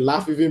making me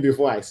laugh even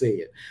before I say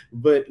it.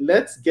 But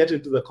let's get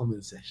into the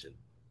comment section.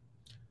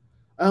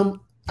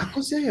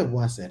 Akosia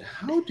Yeboah said,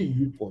 how do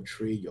you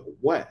portray your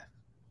worth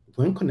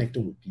when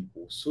connecting with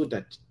people so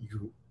that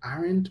you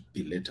aren't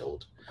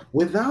belittled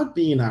without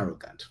being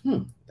arrogant?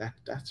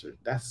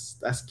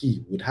 That's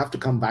key. We'd have to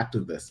come back to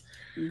this.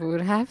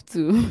 Would have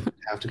to.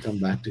 Have to come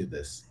back to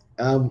this.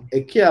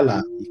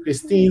 Ekiala,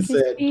 Christine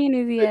said, Christine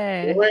is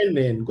here.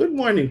 Good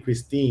morning,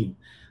 Christine.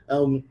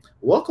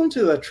 Welcome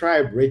to the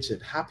tribe,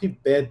 Richard. Happy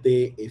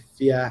birthday,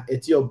 Ifia.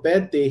 It's your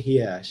birthday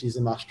here. She's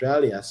in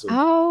Australia, so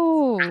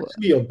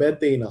actually your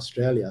birthday in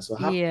Australia. So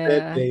happy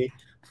birthday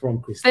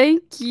from Christine.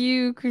 Thank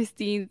you,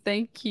 Christine.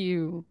 Thank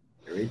you.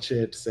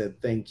 Richard said,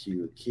 thank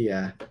you,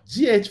 Kia.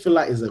 G.H.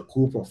 Fuller is a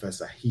cool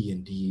professor. He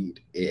indeed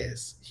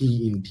is.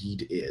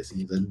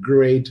 He's a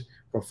great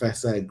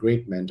professor, a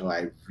great mentor.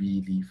 I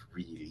really,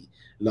 really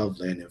love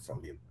learning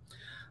from him.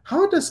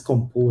 How does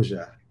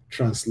composure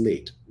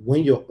translate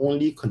when you're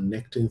only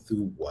connecting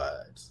through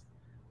words,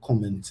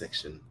 comment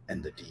section,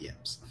 and the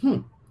DMs?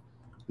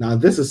 Now,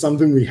 this is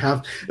something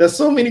there's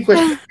so many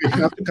questions we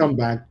have to come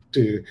back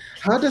to.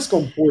 How does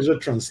composure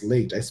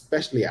translate?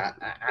 Especially,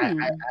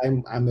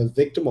 I'm a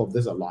victim of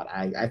this a lot.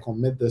 I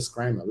commit this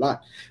crime a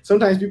lot.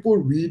 Sometimes people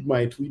read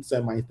my tweets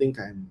and might think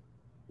I'm,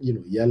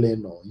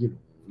 yelling or,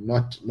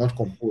 not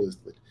composed.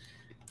 But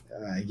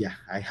yeah,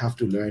 I have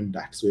to learn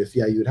that. So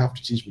you'd have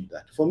to teach me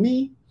that. For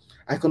me,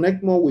 I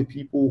connect more with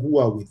people who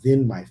are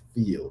within my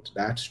field.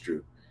 That's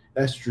true.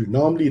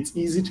 Normally, it's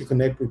easy to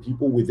connect with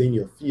people within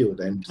your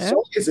field, and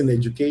so is in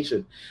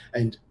education.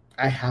 And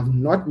I have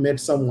not met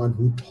someone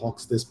who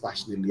talks this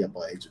passionately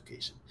about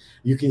education.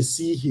 You can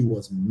see he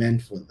was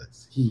meant for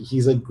this.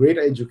 He's a great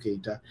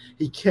educator.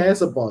 He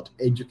cares about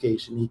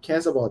education. He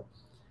cares about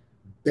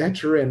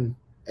bettering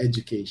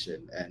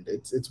education, and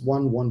it's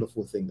one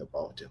wonderful thing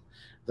about him.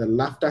 The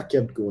laughter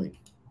kept going.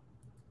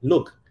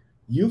 Look,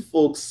 you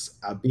folks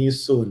are being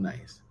so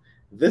nice.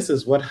 This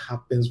is what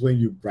happens when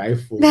you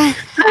bribe folks.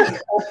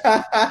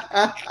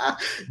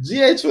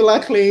 GH Fuller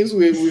claims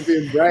we've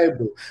been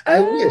bribed. I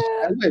wish.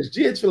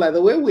 GH Fuller,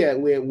 the way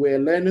we're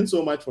learning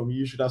so much from you,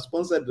 you should have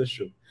sponsored the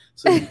show.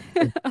 So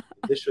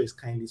this show is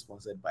kindly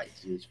sponsored by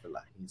GH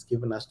Fuller. He's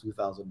given us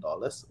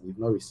 $2,000. We've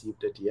not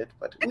received it yet,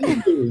 but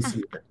we will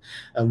receive it.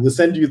 And we'll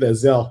send you the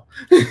Zelle.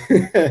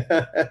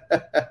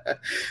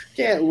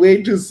 Can't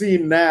wait to see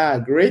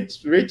Nag.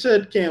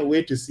 Richard can't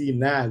wait to see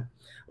Nag.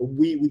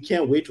 We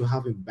can't wait to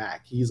have him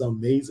back. He's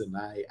amazing.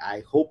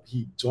 I hope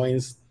he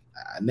joins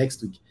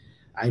next week.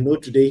 I know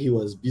today he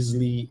was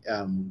busily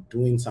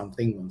doing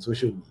something on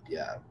social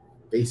media,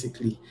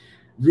 basically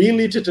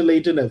really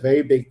titillating a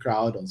very big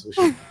crowd on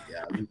social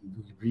media. We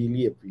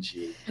really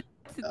appreciate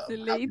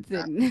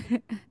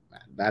titillating.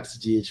 That's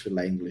GH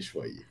Fuller English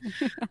for you.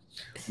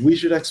 We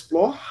should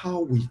explore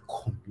how we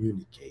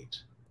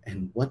communicate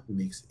and what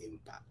makes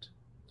impact.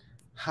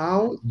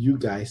 How you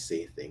guys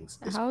say things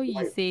is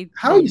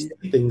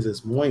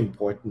more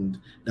important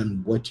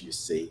than what you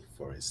say,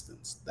 for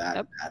instance.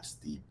 That's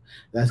deep.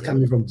 That's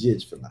coming from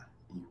GH Fuller.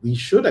 We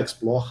should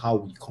explore how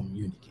we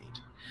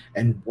communicate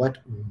and what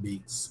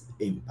makes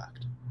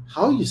impact.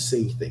 How you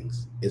say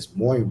things is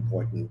more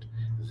important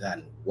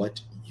than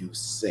what you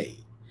say.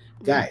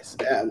 Guys,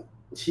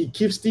 he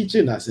keeps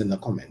teaching us in the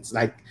comments,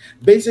 like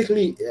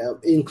basically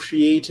in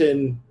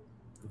creating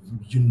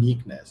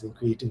uniqueness, in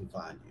creating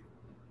value.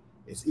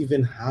 It's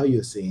even how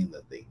you're saying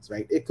the things,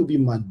 right? It could be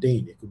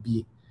mundane. It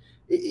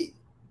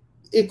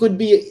could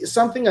be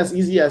something as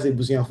easy as a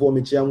which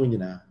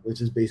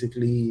is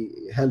basically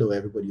hello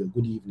everybody or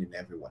good evening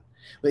everyone.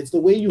 But it's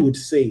the way you would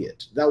say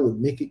it that would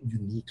make it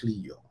uniquely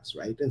yours,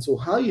 right? And so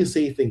how you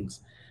say things,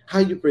 how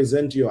you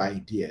present your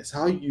ideas,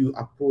 how you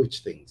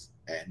approach things.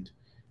 And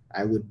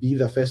I would be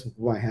the first to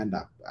put my hand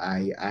up.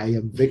 I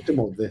am victim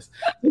of this.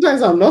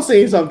 Sometimes I'm not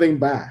saying something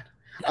bad.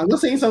 I'm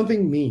not saying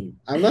something mean.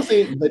 I'm not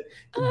saying, but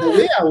the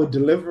way I would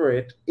deliver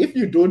it, if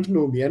you don't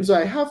know me, and so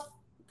I have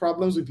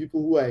problems with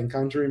people who are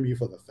encountering me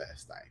for the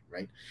first time,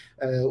 right?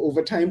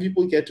 Over time,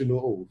 people get to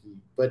know,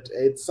 but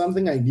it's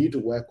something I need to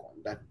work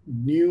on, that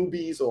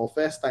newbies or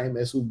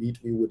first-timers who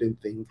meet me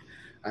wouldn't think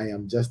I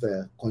am just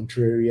a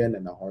contrarian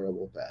and a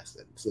horrible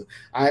person. So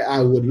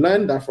I would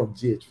learn that from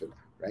GH Fuller,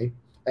 right?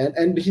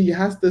 And he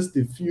has this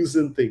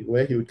diffusing thing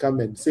where he would come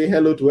and say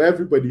hello to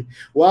everybody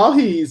while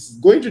he's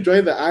going to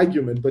join the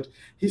argument, but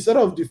he sort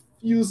of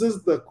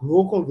diffuses the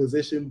whole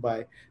conversation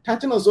by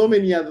touching on so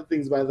many other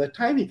things. By the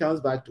time he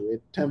comes back to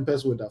it,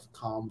 tempers would have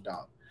calmed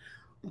down.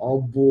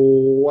 Oh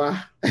boy.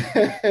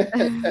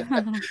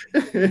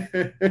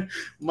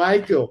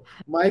 Michael,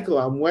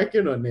 I'm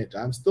working on it.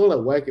 I'm still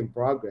a work in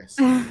progress.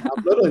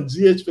 I'm not on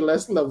GH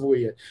Fuller's level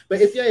yet.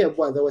 But if there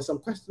were some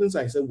questions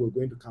I said we're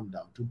going to come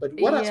down to. But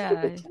what are some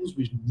of the tools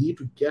we need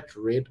to get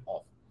rid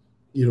of?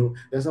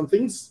 There's some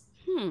things,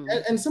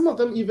 and some of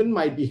them even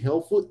might be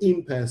helpful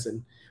in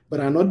person, but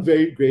are not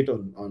very great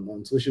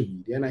on social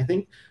media. And I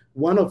think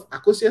one of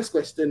Akosia's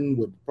question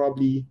would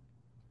probably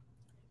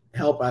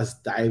help us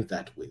dive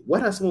that way.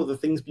 What are some of the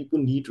things people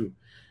need to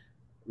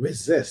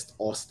resist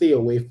or stay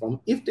away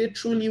from if they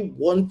truly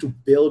want to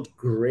build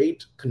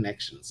great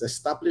connections,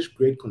 establish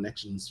great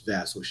connections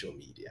via social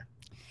media?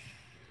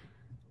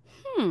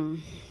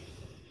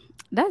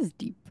 That's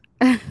deep.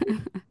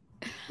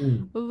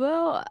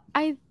 Well,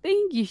 I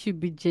think you should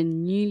be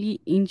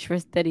genuinely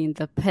interested in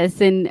the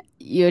person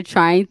you're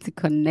trying to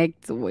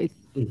connect with.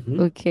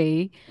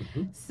 Okay.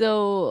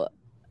 So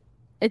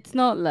it's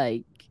not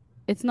like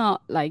it's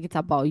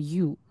about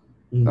you.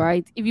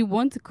 Right? If you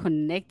want to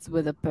connect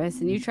with a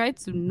person, you try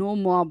to know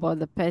more about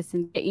the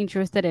person, get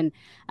interested in.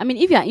 I mean,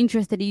 if you're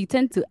interested, you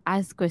tend to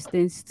ask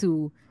questions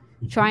to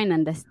try and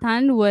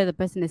understand where the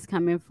person is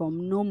coming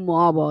from, know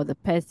more about the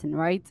person,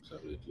 right?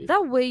 Absolutely.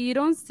 That way you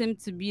don't seem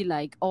to be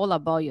like all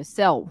about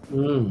yourself.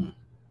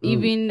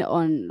 Even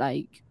on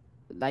like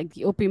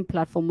the open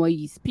platform where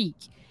you speak.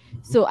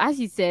 So as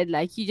you said,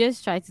 like you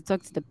just try to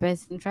talk to the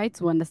person, try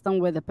to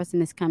understand where the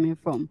person is coming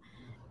from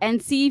and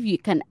see if you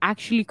can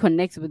actually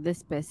connect with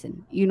this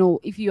person.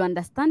 If you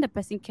understand the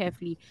person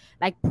carefully,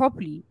 like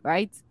properly,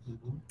 right?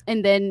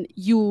 And then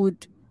you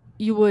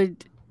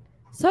would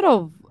sort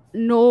of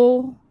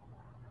know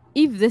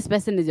if this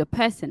person is your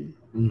person.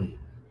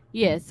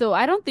 Yeah, so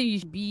I don't think you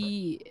should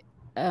be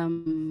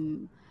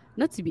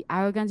not to be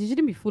arrogant, you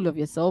shouldn't be full of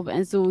yourself.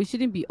 And so you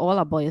shouldn't be all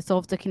about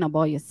yourself, talking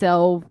about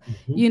yourself.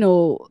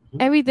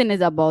 Everything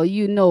is about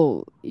you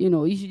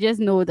should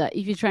just know that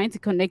if you're trying to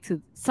connect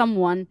with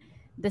someone,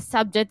 the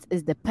subject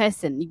is the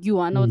person. You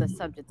are not the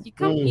subject. You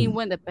come in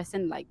when the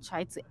person like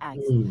try to ask,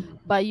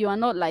 but you are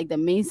not like the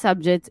main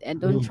subject, and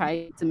don't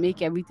try to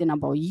make everything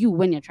about you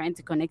when you're trying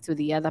to connect with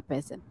the other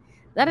person.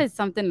 That is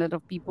something a lot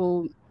of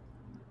people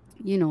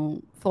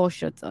fall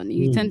short on.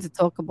 You tend to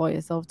talk about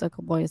yourself,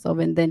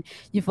 and then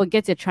you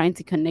forget you're trying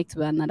to connect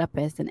with another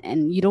person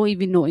and you don't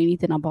even know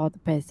anything about the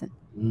person.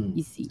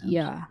 You see,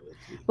 yeah.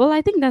 Well,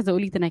 I think that's the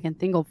only thing I can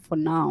think of for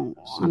now,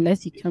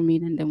 unless you come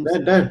in and then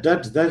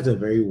That's a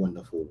very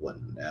wonderful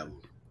one.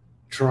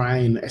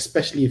 Trying,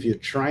 especially if you're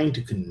trying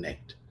to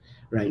connect,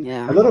 right?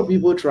 yeah. A lot of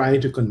people try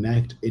to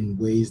connect in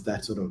ways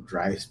that sort of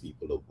drives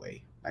people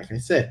away. Like I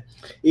said,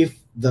 if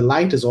the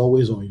light is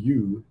always on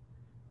you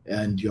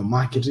and you're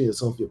marketing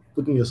yourself, you're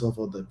putting yourself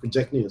out there,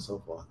 projecting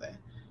yourself out there.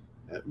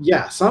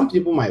 Yeah, some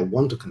people might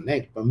want to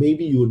connect, but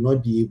maybe you will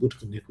not be able to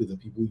connect with the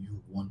people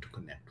you want to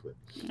connect with.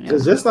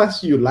 Because just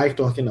as you like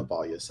talking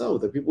about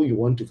yourself, the people you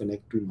want to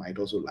connect to might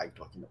also like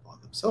talking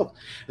about themselves.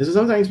 And so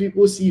sometimes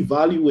people see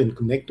value in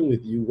connecting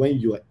with you when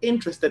you are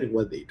interested in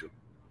what they do.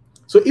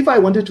 So if I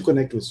wanted to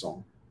connect with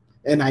Song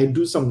and I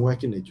do some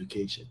work in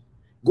education,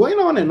 going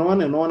on and on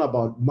and on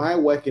about my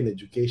work in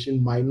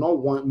education might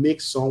not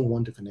make Song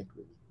want to connect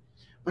with me.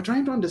 But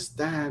trying to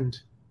understand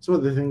some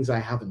of the things I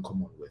have in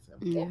common with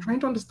him, trying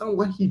to understand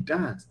what he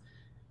does,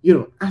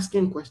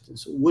 asking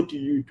questions. So what do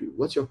you do?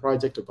 What's your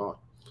project about?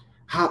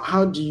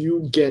 How do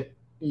you get,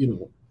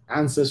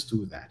 answers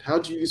to that? How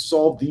do you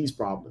solve these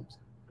problems?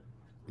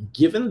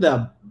 Given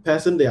the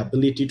person the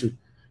ability to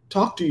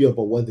talk to you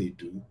about what they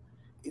do,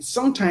 it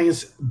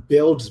sometimes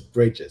builds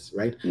bridges,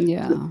 right?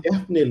 Yeah. So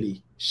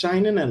definitely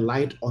shining a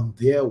light on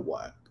their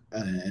work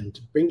and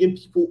bringing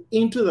people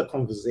into the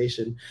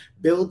conversation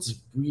builds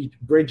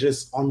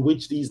bridges on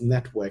which these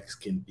networks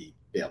can be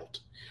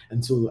built.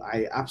 And so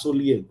I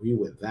absolutely agree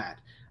with that.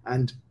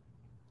 And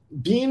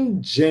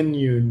being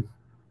genuine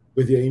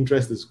with your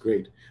interest is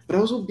great, but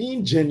also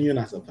being genuine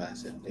as a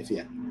person.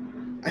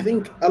 I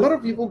think a lot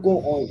of people go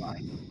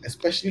online,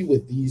 especially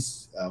with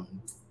these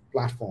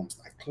platforms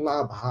like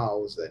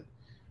Clubhouse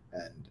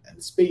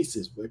and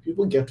spaces where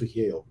people get to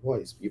hear your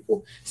voice.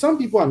 Some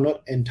people are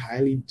not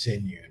entirely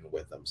genuine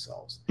with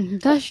themselves.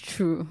 That's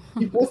true.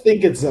 People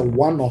think it's a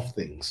one-off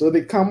thing. So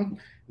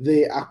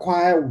they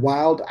acquire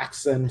wild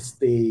accents,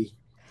 they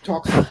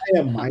talk high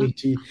and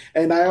mighty.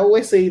 And I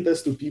always say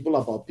this to people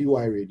about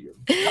PY Radio.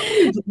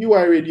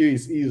 PY Radio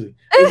is easy.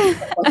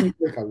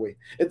 It's away.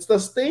 It's the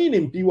staying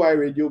in PY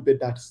Radio bit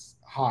that's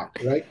hard,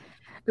 right?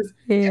 Because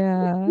you're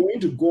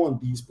going to go on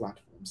these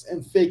platforms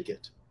and fake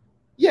it.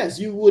 Yes,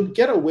 you would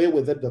get away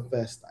with it the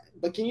first time,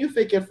 but can you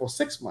fake it for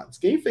 6 months?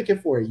 Can you fake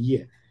it for a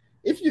year?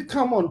 If you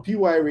come on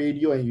PY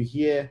Radio and you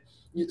hear,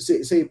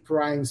 say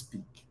Prime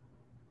speak,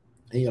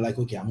 and you're like,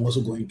 okay, I'm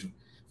also going to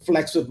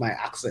flex with my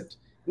accent.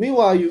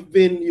 Meanwhile, you've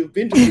been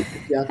to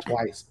India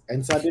twice,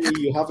 and suddenly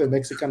you have a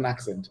Mexican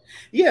accent.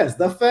 Yes,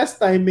 the first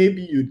time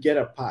maybe you'd get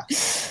a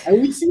pass,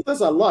 and we see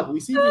this a lot.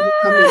 We see people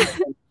coming.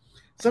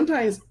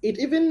 Sometimes it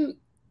even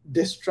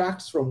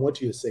distracts from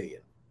what you're saying,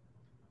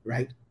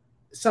 right?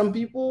 Some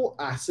people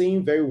are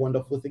saying very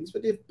wonderful things,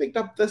 but they've picked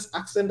up this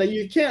accent that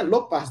you can't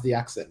look past the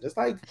accent. It's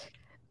like,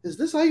 is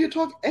this how you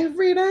talk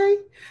every day?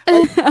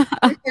 Like,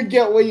 you can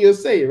get what you're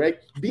saying, right?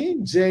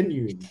 Being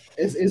genuine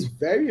is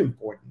very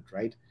important,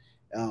 right?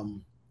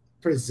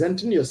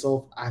 Presenting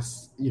yourself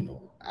as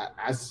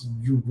as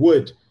you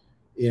would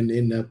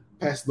in a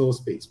personal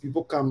space.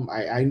 People come,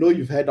 I know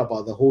you've heard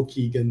about the whole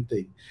Keegan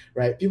thing,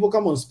 right? People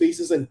come on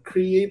spaces and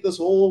create this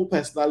whole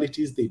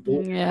personalities they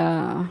don't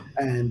have,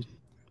 and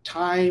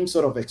time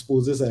sort of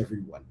exposes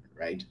everyone,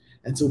 right?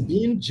 And so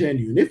being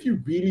genuine, if you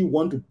really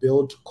want to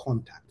build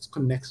contacts,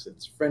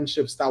 connections,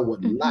 friendships that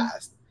would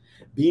last,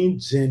 being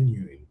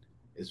genuine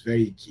is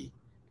very key.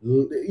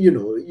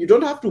 You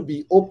don't have to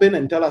be open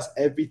and tell us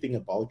everything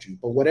about you,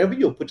 but whatever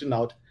you're putting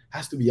out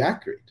has to be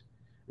accurate,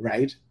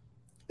 right?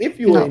 if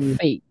you are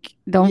fake,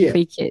 don't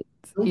fake it.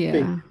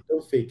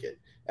 Don't fake it.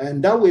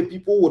 And that way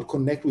people would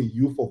connect with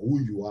you for who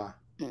you are.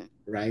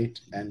 Right.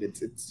 And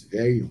it's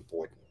very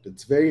important.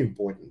 It's very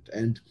important.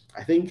 And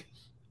I think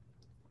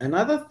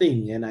another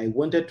thing, and I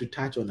wanted to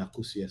touch on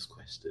Akusia's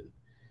question,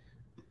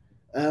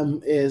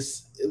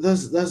 is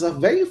there's a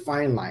very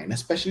fine line,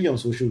 especially on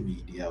social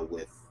media,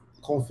 with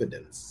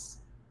confidence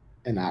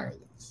and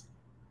arrogance.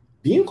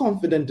 Being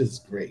confident is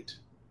great,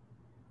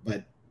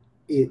 but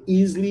it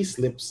easily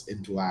slips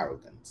into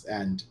arrogance.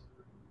 And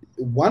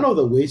one of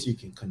the ways you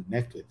can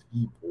connect with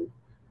people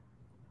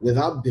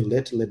without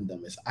belittling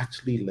them is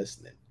actually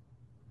listening.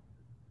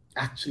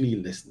 Actually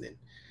listening.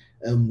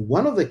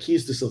 One of the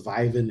keys to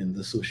surviving in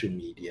the social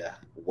media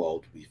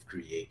world we've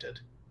created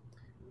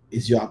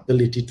is your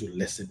ability to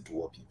listen to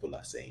what people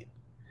are saying.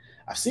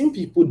 I've seen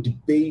people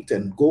debate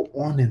and go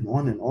on and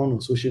on and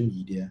on social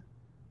media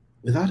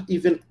without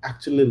even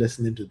actually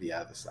listening to the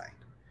other side.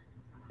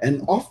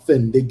 And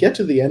often they get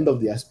to the end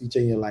of their speech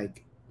and you're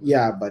like,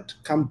 yeah, but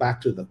come back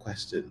to the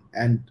question.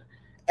 And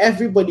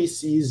everybody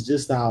sees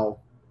just how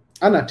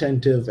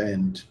unattentive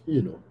and,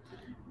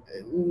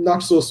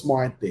 not so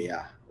smart they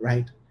are,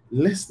 right?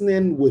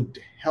 Listening would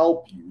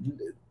help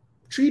you.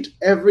 Treat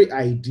every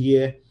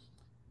idea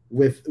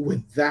with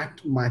that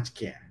much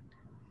care.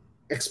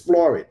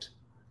 Explore it.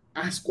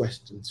 Ask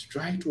questions.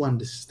 Try to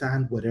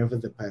understand whatever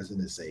the person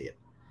is saying.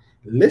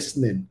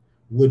 Listening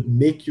would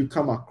make you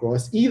come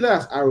across either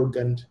as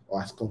arrogant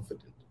or as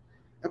confident.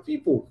 And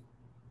people,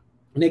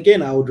 and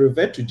again, I would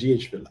revert to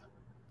G.H. Filler,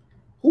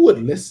 who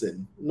would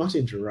listen, not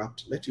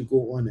interrupt, let you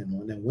go on and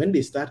on. And when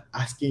they start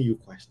asking you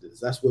questions,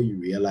 that's where you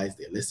realize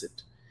they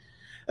listened.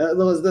 There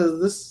was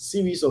this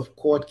series of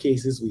court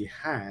cases we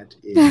had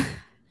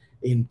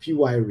in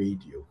PY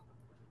Radio.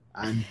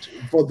 And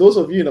for those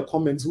of you in the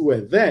comments who were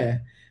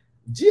there,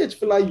 G.H.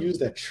 Filler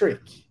used a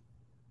trick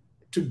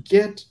to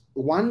get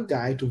one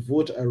guy to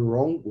vote a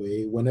wrong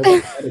way whenever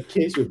he had a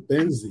case with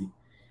Benzie.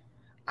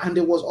 And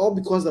it was all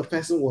because the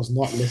person was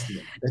not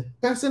listening. The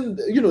person,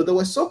 they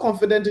were so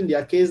confident in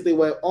their case, they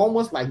were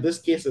almost like this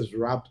case is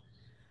wrapped.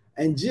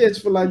 And G.H.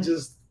 Filler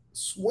just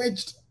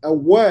switched a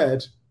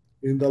word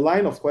in the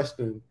line of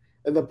questioning,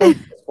 and the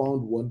person was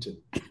found wanting.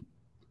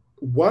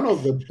 One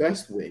of the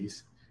best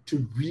ways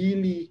to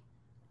really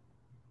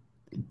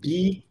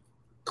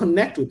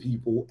connect with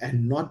people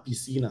and not be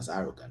seen as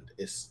arrogant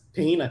is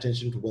paying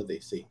attention to what they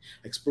say,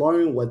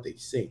 exploring what they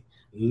say,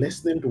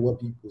 listening to what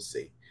people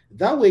say.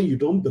 That way you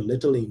don't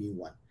belittle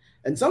anyone.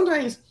 And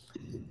sometimes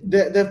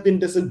there have been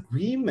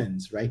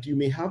disagreements, right? You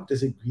may have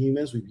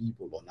disagreements with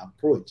people on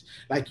approach.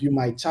 Like you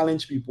might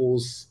challenge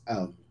people's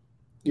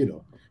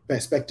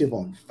perspective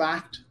on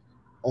fact,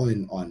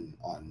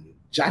 on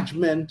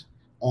judgment,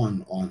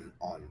 on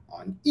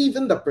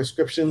even the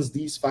prescriptions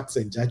these facts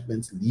and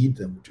judgments lead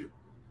them to.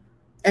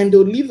 And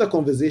they'll leave the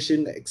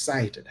conversation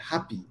excited,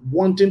 happy,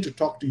 wanting to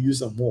talk to you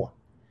some more,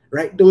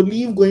 right? They'll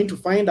leave going to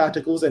find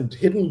articles and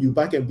hitting you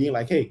back and being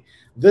like, hey,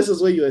 this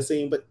is what you are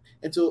saying.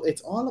 And so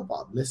it's all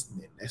about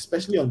listening,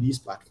 especially on these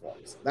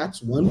platforms.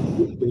 That's one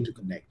good way to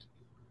connect.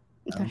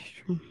 And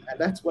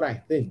that's what I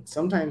think.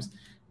 Sometimes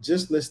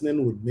just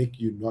listening would make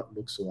you not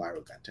look so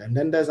arrogant. And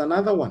then there's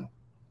another one.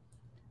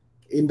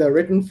 In the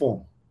written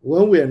form,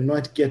 when we are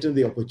not getting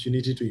the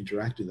opportunity to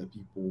interact with the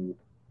people,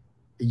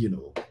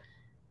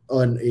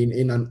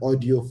 in an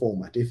audio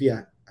format,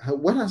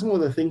 what are some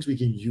of the things we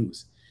can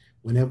use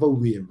whenever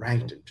we're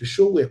writing to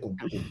show we're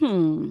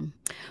competent?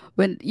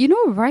 When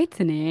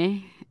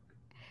writing,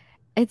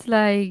 it's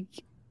like,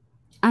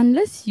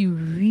 unless you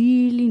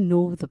really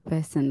know the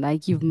person,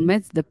 like you've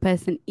met the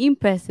person in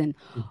person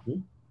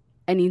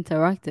and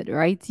interacted,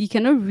 right? You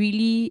cannot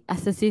really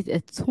associate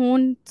a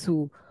tone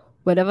to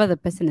whatever the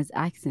person is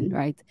asking,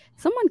 right?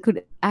 Someone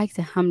could ask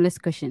a harmless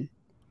question,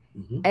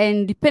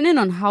 and depending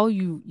on how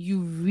you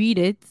read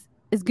it,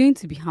 it's going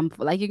to be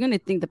harmful. Like you're going to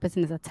think the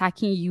person is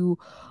attacking you,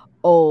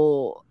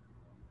 or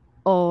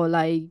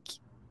like,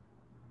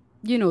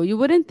 you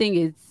wouldn't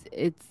think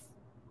it's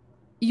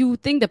you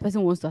think the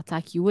person wants to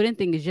attack you. Wouldn't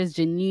think it's just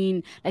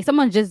genuine. Like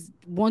someone just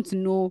wants to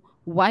know,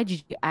 why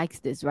did you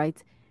ask this, right?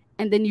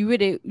 And then you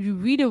read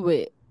it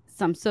with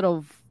some sort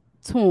of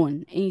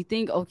tone, and you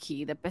think,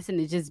 okay, the person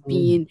is just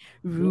being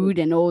rude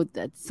and all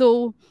that.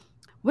 So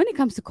when it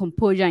comes to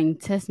composure in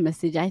text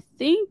message, I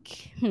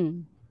think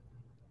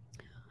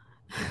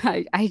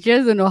I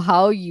just don't know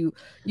how you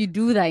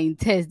do that in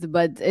text,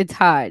 but it's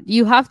hard.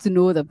 You have to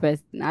know the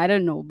person. I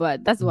don't know,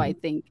 but that's what I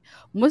think.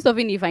 Most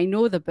often, if I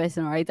know the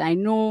person, right, I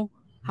know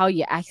how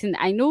you're acting.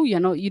 I know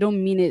you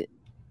don't mean it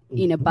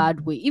in a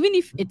bad way. Even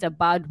if it's a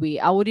bad way,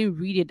 I wouldn't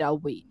read it that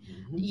way.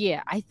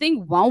 Yeah, I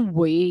think one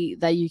way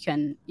that you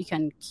can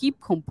keep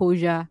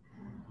composure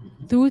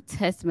through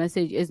text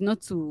message is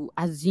not to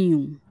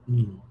assume.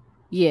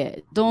 Yeah,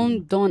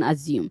 don't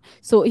assume.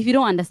 So if you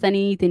don't understand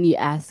anything, you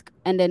ask.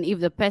 And then if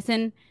the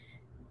person,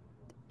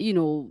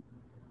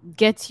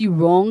 gets you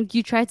wrong,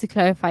 you try to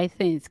clarify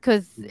things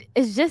because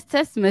it's just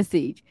text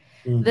message.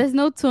 There's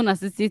no tone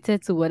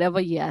associated to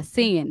whatever you are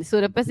saying. So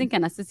the person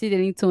can associate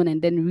any tone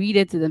and then read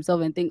it to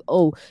themselves and think,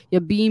 oh, you're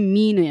being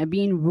mean or you're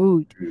being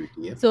rude.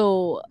 Yeah.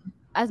 So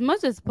as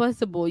much as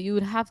possible, you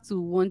would have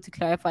to want to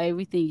clarify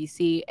everything you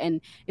say.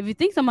 And if you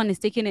think someone is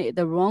taking it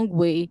the wrong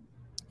way,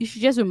 you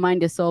should just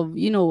remind yourself,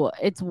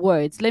 it's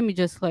words. Let me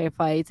just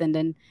clarify it and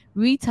then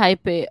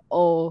retype it,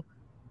 or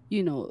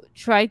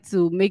try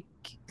to make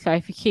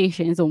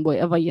clarifications on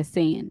whatever you're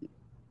saying.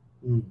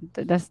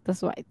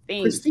 That's what I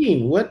think.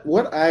 Christine,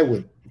 what I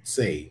would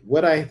say,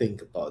 what I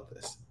think about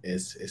this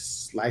is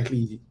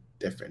slightly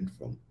different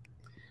from.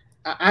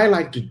 I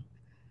like to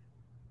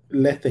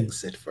let things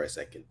sit for a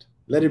second,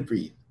 let it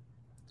breathe.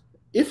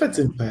 If it's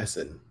in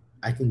person,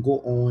 I can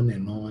go on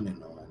and on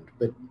and on.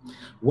 But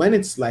when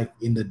it's like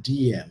in the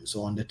DMs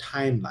or on the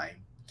timeline,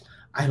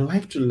 I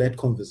like to let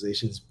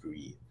conversations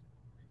breathe.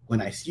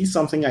 When I see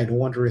something I don't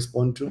want to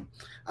respond to,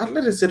 I'll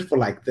let it sit for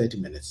like 30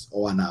 minutes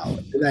or an hour,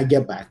 then I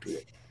get back to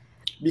it.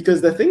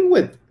 Because the thing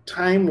with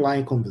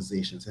timeline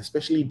conversations,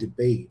 especially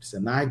debates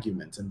and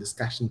arguments and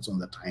discussions on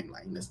the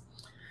timeline, is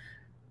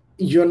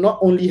you're not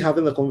only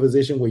having the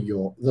conversation with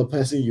the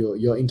person,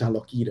 your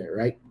interlocutor,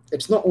 right?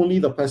 It's not only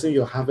the person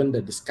you're having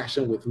the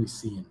discussion with who's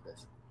seeing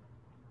this.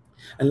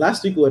 And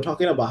last week we were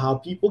talking about how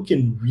people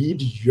can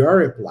read your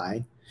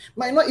reply,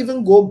 might not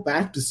even go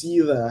back to see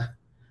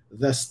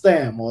the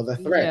stem or the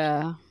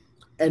thread,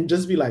 and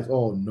just be like,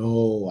 oh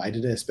no, I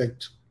didn't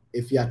expect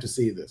if you had to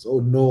say this. Oh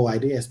no, I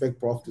didn't expect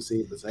Prof to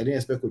say this. I didn't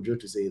expect Ojo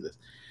to say this.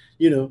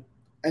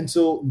 And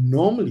so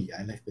normally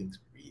I let things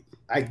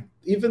breathe.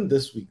 Even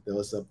this week there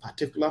was a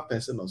particular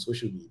person on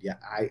social media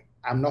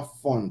I'm not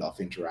fond of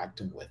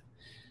interacting with,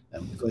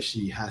 because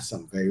she has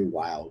some very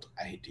wild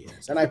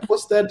ideas. And I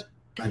posted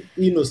an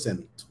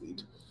innocent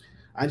tweet,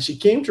 and she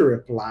came to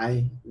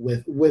reply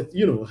with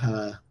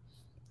her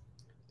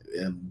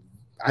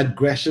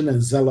aggression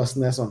and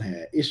zealousness on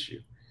her issue.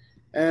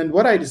 And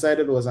what I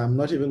decided was, I'm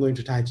not even going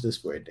to touch this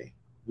for a day.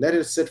 Let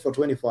it sit for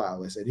 24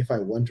 hours, and if I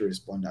want to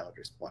respond, I would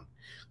respond.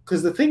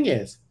 Because the thing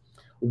is,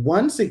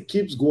 once it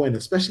keeps going,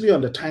 especially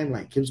on the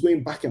timeline, keeps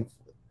going back and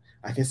forth,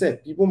 like I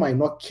said, people might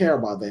not care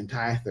about the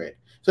entire thread.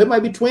 So it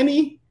might be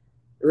 20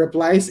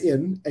 replies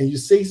in, and you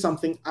say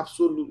something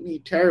absolutely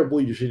terrible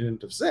you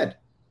shouldn't have said.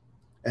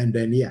 And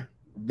then,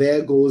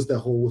 there goes the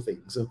whole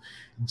thing. So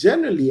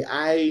generally,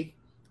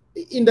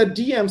 in the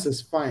DMs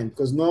is fine,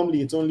 because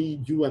normally it's only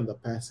you and the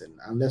person,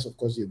 unless of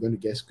course you're going to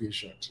get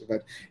screenshots.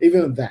 But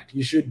even that,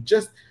 you should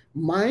just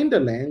mind the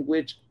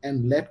language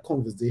and let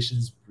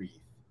conversations breathe,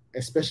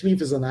 especially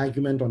if it's an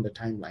argument on the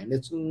timeline.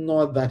 It's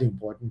not that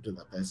important to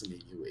the person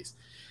anyways.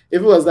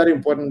 If it was that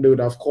important, they would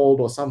have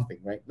called or something,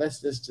 right? Let's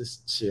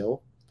just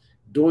chill.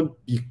 Don't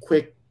be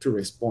quick to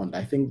respond.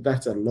 I think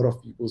that's a lot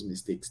of people's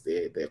mistakes.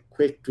 They're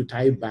quick to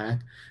type back.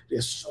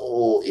 They're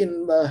so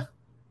in the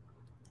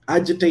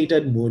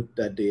agitated mood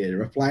that they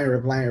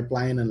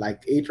replying, and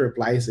like 8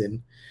 replies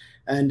in.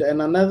 And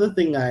another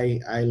thing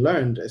I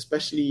learned,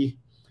 especially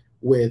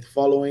with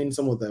following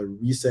some of the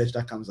research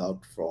that comes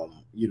out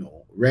from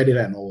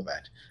Reddit and all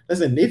that.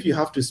 Listen, if you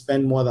have to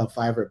spend more than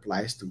 5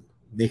 replies to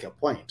make a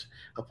point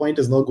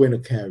is not going to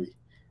carry.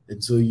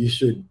 And so you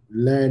should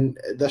learn,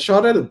 the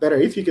shorter the better.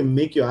 If you can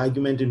make your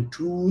argument in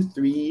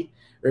 2-3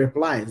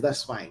 replies,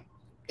 that's fine.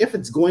 If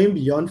it's going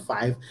beyond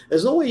 5,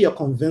 there's no way you're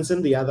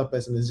convincing the other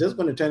person. It's just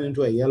going to turn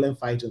into a yelling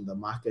fight in the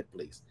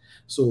marketplace.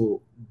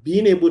 So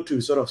being able to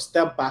sort of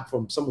step back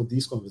from some of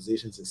these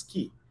conversations is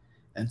key.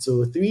 And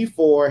so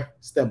 3-4,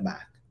 step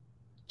back,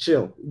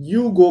 chill,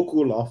 you go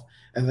cool off,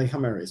 and then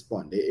come and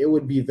respond. It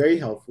would be very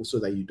helpful so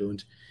that you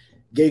don't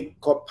get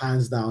caught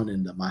pants down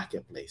in the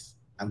marketplace.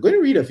 I'm going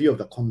to read a few of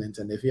the comments,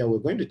 and we're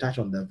going to touch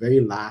on the very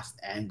last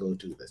angle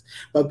to this.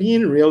 But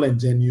being real and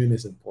genuine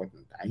is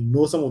important. I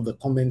know some of the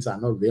comments are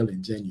not real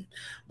and genuine,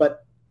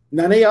 but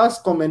Naneya's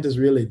comment is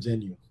real and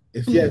genuine.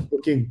 Efia is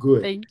looking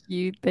good. Thank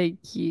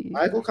you.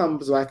 Michael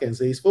comes back and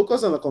says,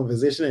 focus on the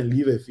conversation and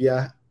leave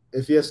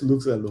Efia's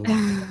looks alone.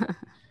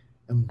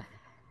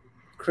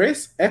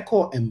 Chris,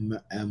 Echo, and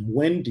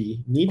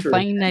Wendy need to...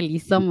 Finally,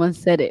 someone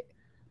said it.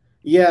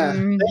 Yeah,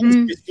 thanks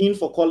Christine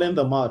for calling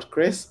them out.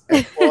 Chris,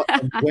 Echo,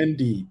 and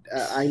Wendy.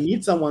 I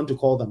need someone to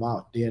call them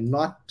out. They're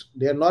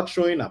not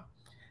showing up.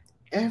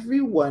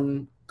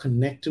 Everyone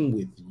connecting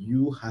with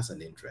you has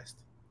an interest,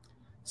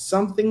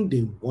 something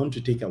they want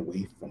to take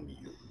away from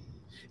you.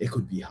 It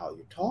could be how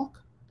you talk,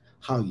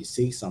 how you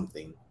say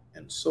something,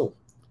 and so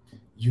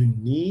you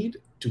need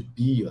to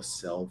be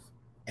yourself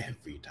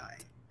every time.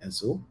 And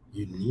so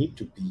you need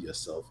to be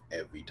yourself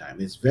every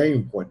time. It's very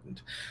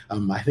important.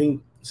 I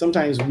think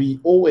sometimes we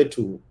owe it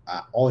to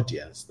our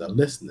audience, the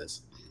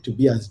listeners, to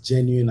be as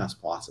genuine as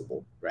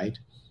possible, right?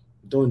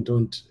 Don't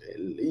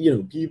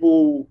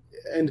people,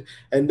 and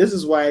this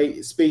is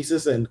why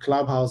spaces and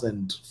Clubhouse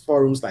and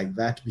forums like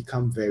that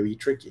become very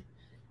tricky.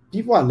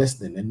 People are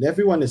listening, and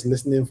everyone is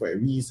listening for a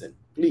reason.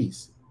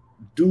 Please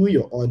do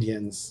your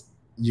audience,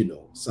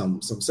 some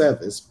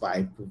service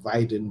by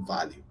providing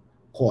value,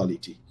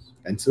 quality.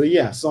 And so,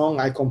 Song,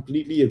 I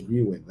completely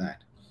agree with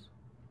that.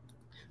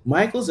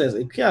 Michael says,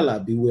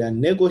 Ikialabi, we are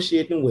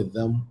negotiating with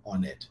them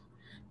on it.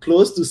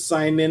 Close to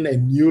signing a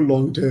new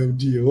long-term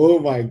deal. Oh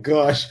my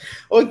gosh.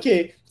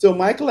 Okay, so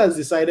Michael has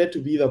decided to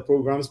be the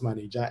programs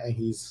manager and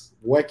he's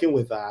working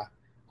with our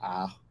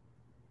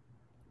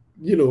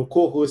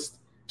co-host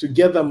to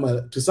get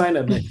them to sign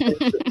an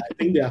extension. I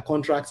think their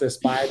contracts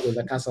expired with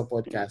the Casa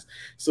podcast.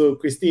 So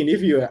Christine,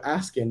 if you are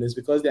asking, it's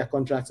because their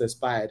contracts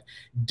expired.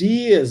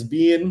 D is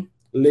being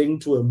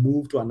linked to a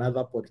move to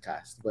another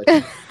podcast, but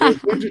we're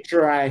going to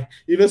try.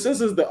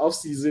 Since it's the off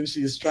season,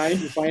 she's trying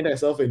to find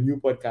herself a new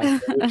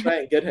podcast. We'll try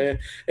and get her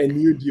a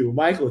new deal.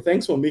 Michael,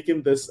 thanks for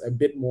making this a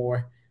bit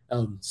more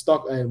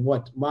stock and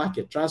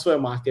transfer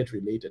market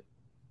related.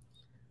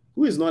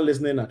 Who is not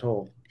listening at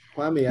all?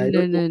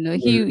 Kwame, no.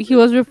 He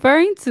was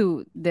referring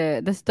to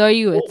the story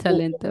you were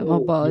telling them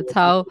about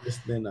how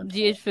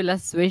GH Filler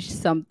switched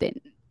something.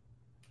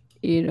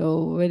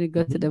 When it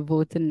got to the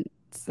voting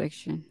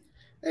section.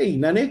 Hey,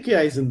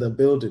 Nanekia is in the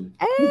building.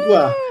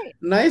 Hey!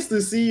 Nice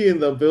to see you in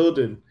the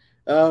building.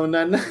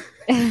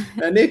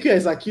 Nanekia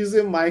is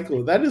accusing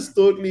Michael. That is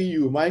totally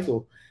you,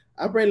 Michael.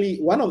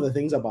 Apparently, one of the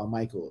things about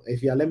Michael,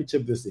 let me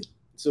chip this in.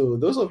 So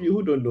those of you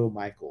who don't know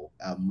Michael,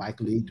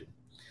 Michael Adu.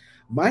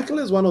 Michael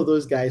is one of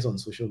those guys on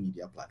social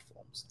media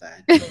platforms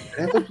that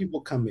whenever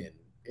people come in,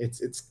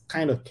 it's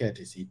kind of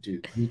courtesy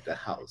to greet the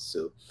house.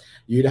 So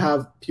you'd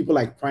have people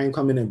like Prime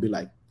come in and be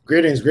like,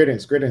 greetings,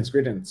 Prof,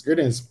 greetings.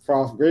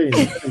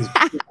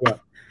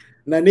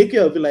 Naneke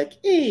will be like,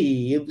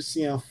 hey,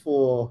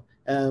 for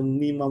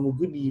me, Mamu,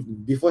 good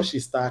evening. Before she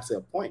starts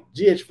her point,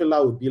 GH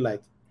Filler would be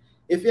like,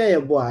 if you're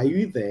a boy, are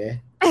you there?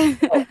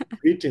 Oh,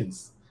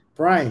 greetings.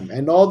 Prime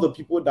and all the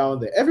people down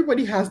there.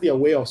 Everybody has their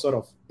way of sort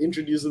of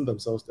introducing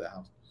themselves to the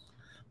house.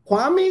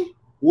 Kwame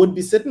would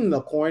be sitting in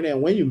the corner,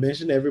 and when you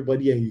mention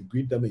everybody and you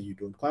greet them and you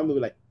don't, Kwame will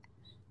be like,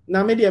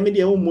 nah, media,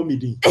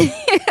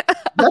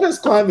 That is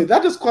Kwame.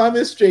 That is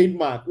Kwame's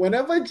trademark.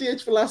 Whenever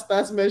GH Filler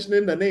starts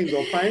mentioning the names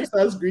or Prime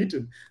starts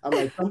greeting, I'm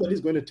like,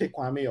 somebody's going to take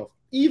Kwame off.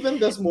 Even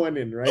this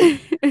morning, right?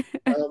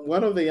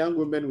 One of the young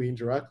women we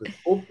interact with,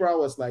 Oprah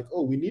was like,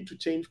 oh, we need to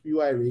change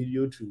PUI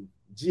radio to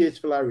GH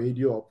Filler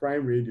radio or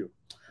Prime radio.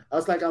 I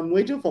was like, I'm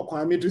waiting for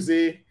Kwame to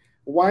say,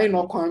 why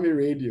not Kwame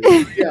Radio?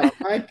 Yeah,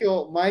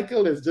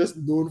 Michael is just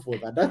known for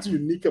that. That's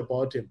unique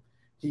about him.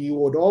 He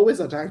would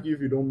always attack you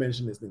if you don't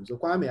mention his name. So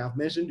Kwame, I've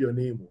mentioned your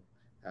name.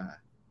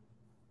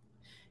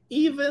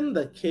 Even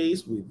the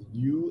case with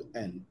you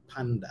and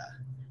Panda,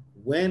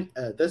 when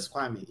that's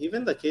Kwame,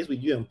 even the case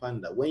with you and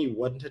Panda, when you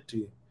wanted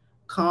to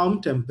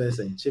calm tempers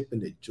and chip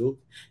in a joke,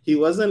 he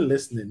wasn't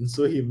listening,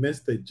 so he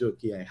missed the joke.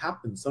 Yeah, it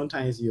happens.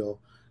 Sometimes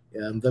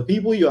the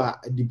people you are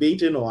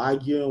debating or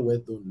arguing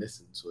with don't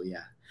listen. So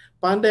yeah,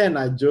 Panda and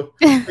Ajo,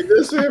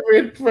 just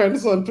favorite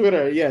friends on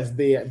Twitter. Yes,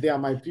 they are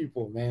my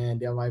people, man.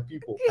 They are my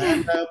people.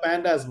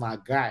 Panda is my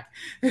guy.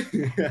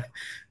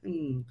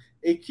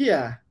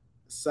 Ikea,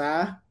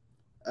 sir.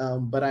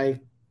 But I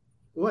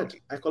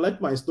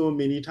collect my stone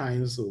many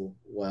times. So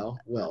well,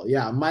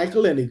 yeah.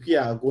 Michael and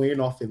Ikea are going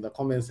off in the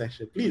comment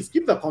section. Please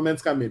keep the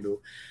comments coming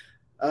though.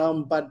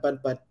 But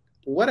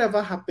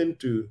whatever happened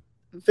to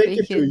fake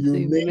it till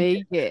you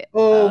make it.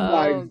 Oh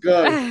my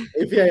God.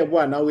 If you're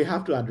one, now we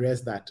have to address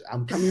that.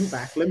 I'm coming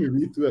back. Let me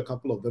read through a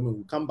couple of them and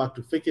we'll come back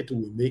to fake it till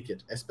we make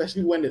it,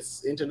 especially when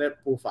it's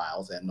internet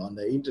profiles and on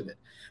the internet.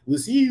 We'll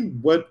see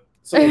what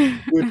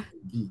some would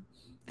be.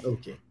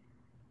 Okay.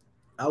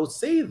 I would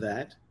say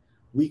that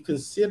we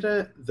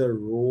consider the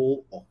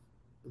role of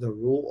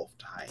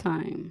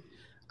time.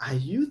 Are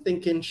you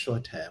thinking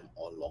short term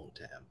or long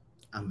term?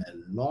 I'm a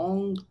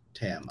long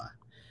termer,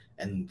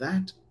 and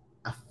that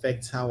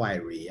affects how I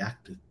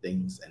react to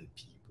things and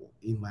people.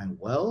 In my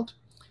world,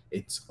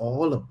 it's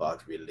all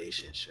about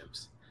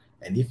relationships.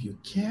 And if you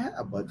care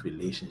about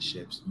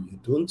relationships, you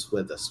don't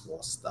sweat the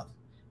small stuff.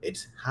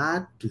 It's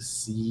hard to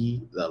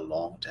see the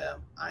long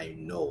term, I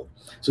know.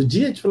 So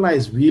GH Filler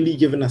is really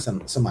giving us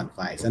some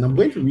advice. And I'm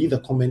going to read the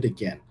comment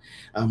again.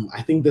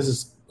 I think this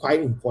is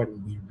quite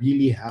important. We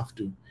really have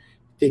to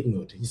take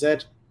note. He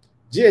said,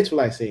 GH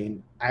Filler is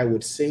saying, I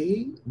would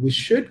say we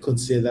should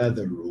consider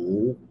the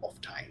role of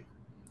time.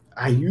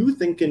 Are you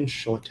thinking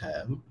short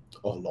term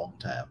or long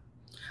term?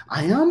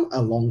 I am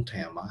a long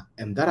termer,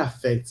 and that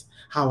affects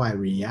how I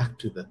react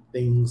to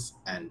things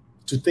and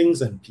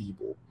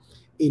people.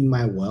 In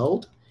my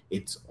world,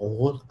 it's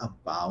all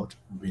about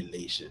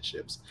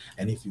relationships.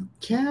 And if you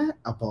care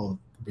about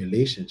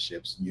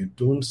relationships, you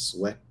don't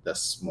sweat the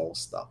small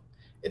stuff.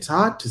 It's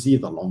hard to see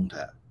the long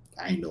term.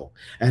 I know.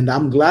 And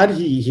I'm glad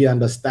he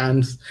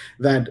understands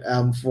that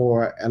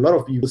for a lot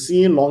of people,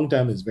 seeing long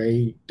term is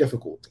very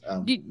difficult.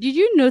 Did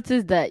you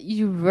notice that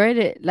you read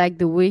it like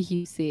the way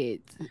he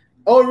said?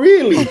 Oh,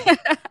 really?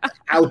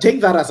 I'll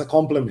take that as a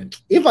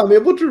compliment. If I'm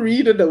able to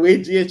read it the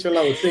way GH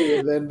Filler would say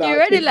it, then you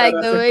read it like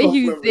the way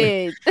he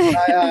said.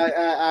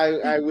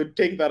 I would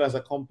take that as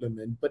a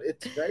compliment. But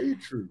it's very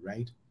true,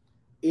 right?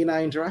 In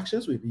our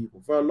interactions with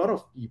people, for a lot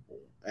of people,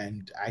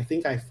 and I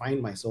think I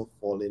find myself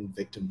falling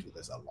victim to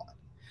this a lot.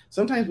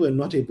 Sometimes we're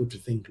not able to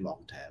think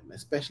long term,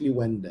 especially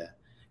when the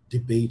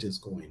debate is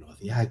going or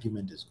the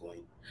argument is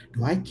going.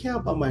 Do I care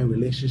about my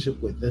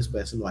relationship with this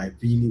person, or I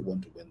really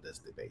want to win this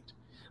debate?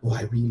 Or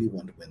I really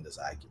want to win this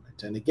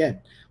argument? And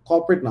again,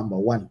 culprit number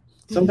one.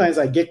 Sometimes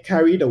I get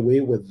carried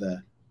away with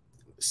the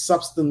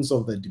substance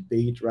of the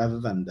debate rather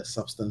than the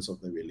substance of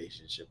the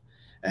relationship.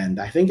 And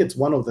I think it's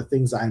one of the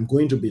things I'm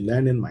going to be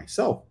learning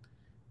myself,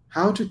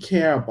 how to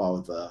care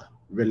about the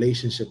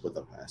relationship with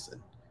the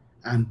person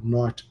and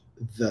not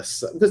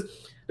because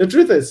the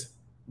truth is,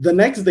 the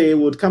next day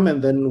would come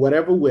and then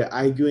whatever we're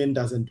arguing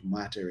doesn't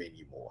matter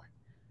anymore.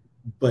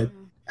 But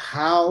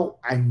how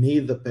I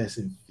made the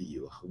person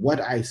feel,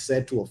 what I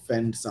said to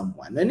offend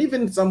someone, and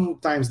even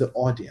sometimes the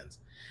audience.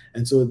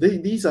 And so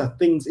these are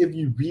things, if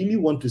you really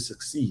want to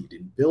succeed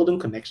in building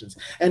connections.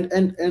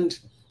 And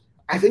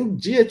I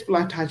think GH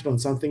Flat touched on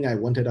something I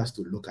wanted us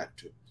to look at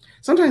too.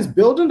 Sometimes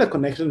building the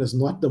connection is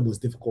not the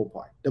most difficult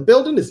part. The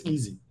building is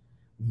easy.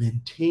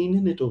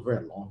 Maintaining it over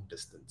a long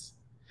distance,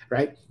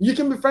 right? You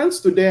can be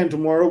friends today and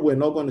tomorrow we're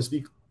not going to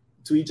speak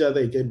to each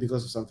other again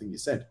because of something you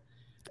said.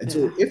 And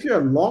so if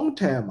you're a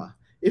long-termer,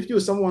 if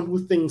you're someone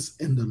who thinks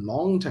in the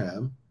long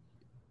term,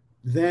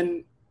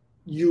 then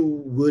you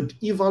would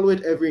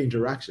evaluate every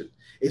interaction.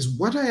 Is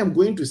what I am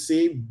going to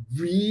say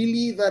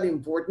really that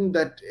important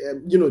that,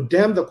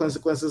 damn the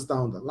consequences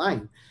down the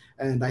line?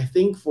 And I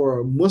think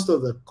for most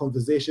of the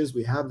conversations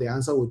we have, the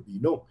answer would be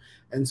no.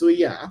 And so,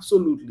 yeah,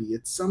 absolutely.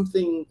 It's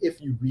something,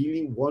 if you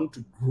really want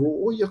to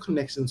grow your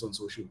connections on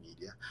social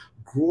media,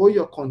 grow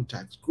your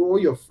contacts, grow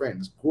your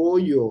friends, grow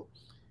your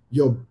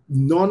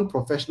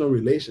non-professional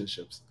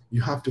relationships,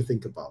 you have to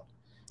think about,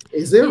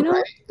 is it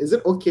right? Is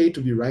it okay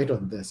to be right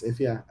on this?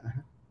 If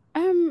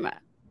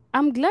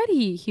I'm glad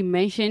he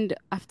mentioned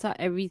after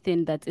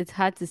everything that it's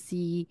hard to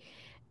see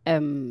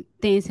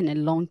things in a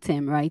long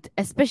term, right?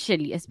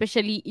 Especially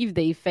if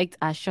the effects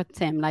are short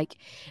term. Like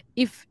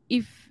if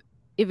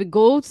it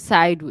goes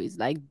sideways,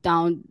 like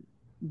down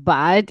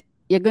bad,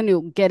 you're going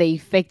to get an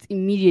effect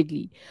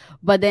immediately.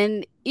 But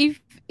then if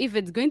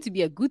it's going to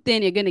be a good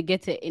thing, you're going to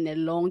get it in a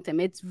long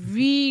term. It's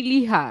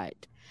really hard.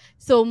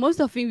 So most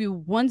of it, we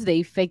want the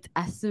effect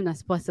as soon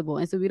as possible.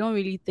 And so we don't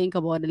really think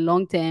about the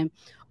long term.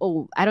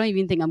 Oh, I don't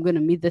even think I'm going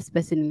to meet this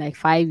person in like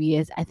 5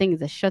 years. I think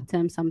it's a short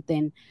term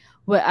something.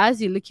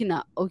 Whereas you're looking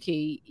at,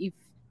 okay,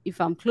 if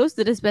I'm close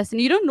to this person,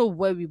 you don't know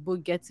where we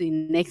both get to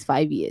in the next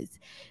 5 years.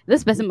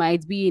 This person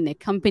might be in a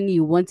company,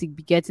 you want to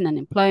be getting an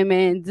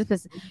employment. This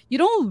person, you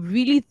don't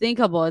really think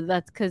about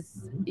that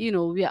because,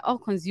 we are all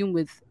consumed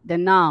with the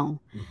now.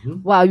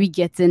 What are we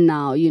getting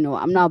now?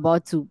 I'm not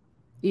about to,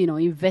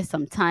 invest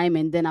some time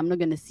and then I'm not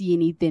going to see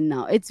anything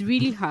now. It's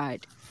really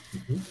hard.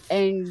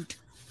 And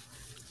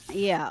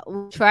yeah,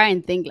 we'll try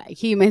and think like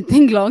him and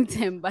think long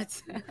term,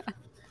 but...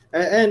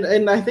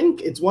 And I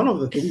think it's one of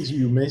the things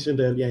you mentioned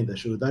earlier in the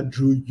show that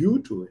drew you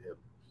to him,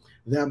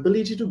 the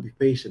ability to be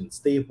patient,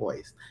 stay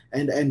poised,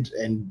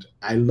 and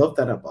I love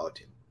that about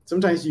him.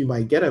 Sometimes you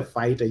might get a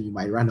fight and you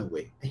might run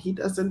away, and he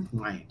doesn't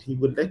mind. He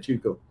would let you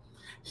go.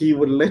 He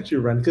would let you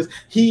run because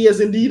he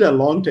is indeed a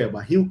long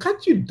termer. He'll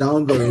cut you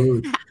down the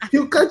road.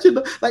 He'll cut you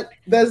down. Like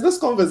there's this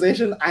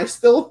conversation. I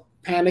still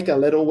panic a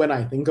little when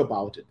I think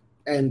about it,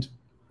 and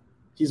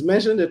he's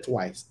mentioned it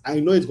twice.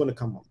 I know it's going to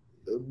come up.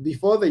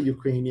 Before the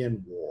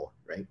Ukrainian war,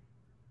 right?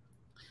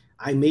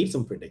 I made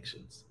some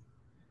predictions,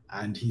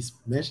 and he's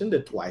mentioned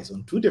it twice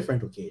on 2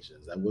 different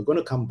occasions, and we're going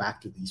to come back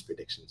to these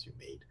predictions you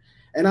made.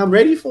 And I'm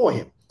ready for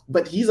him,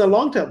 but he's a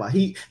long termer.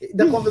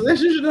 The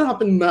conversation shouldn't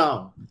happen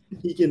now.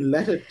 He can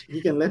let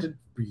it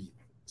breathe.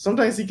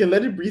 Sometimes he can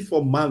let it breathe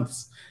for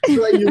months. So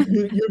like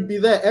you'd be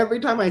there every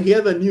time I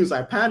hear the news.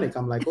 I panic.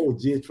 I'm like, oh,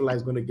 GH Fly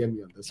is going to get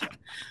me on this one.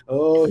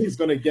 Oh, he's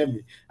going to get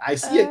me. I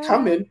see it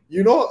coming.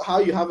 You know how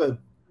you have a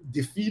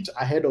defeat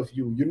ahead of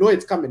you. You know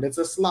it's coming. It's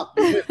a slap.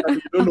 You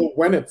don't know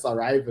when it's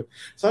arriving.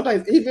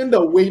 Sometimes even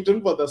the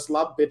waiting for the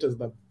slap bit is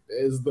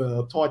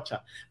the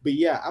torture. But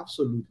yeah,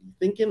 absolutely.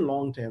 Thinking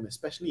long term,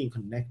 especially in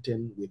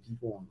connecting with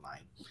people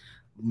online.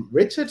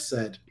 Richard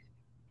said,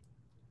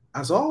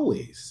 as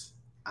always,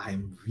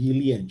 I'm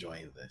really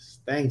enjoying this.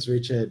 Thanks,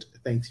 Richard.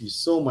 Thanks you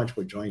so much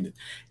for joining.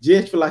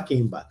 GH Fila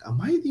came back.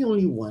 Am I the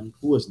only one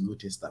who has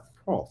noticed that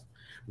Prof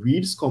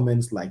reads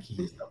comments like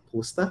he's the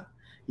poster?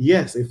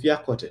 Yes, if you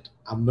caught it,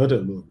 I'm not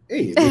alone.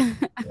 Hey,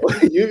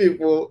 you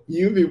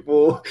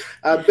people,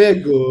 I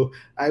beg you.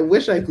 I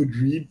wish I could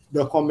read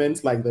the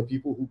comments like the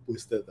people who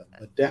posted them,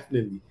 but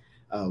definitely,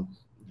 you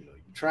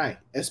try.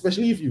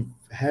 Especially if you've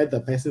heard the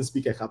person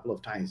speak a couple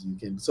of times, you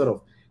can sort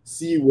of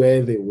see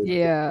where they would.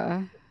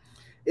 Yeah. Go.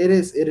 It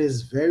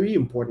is very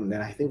important,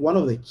 and I think one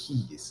of the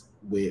keys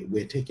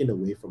we're taking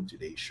away from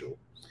today's show.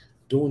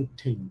 Don't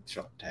think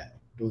short term.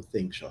 Don't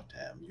think short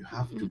term. You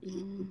have to be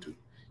able to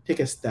take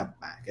a step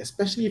back,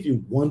 especially if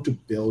you want to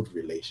build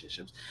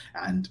relationships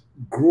and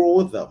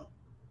grow them,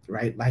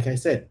 right? Like I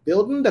said,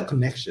 building the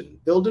connection,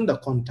 building the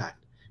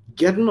contact,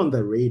 getting on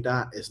the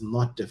radar is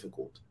not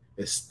difficult.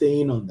 It's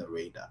staying on the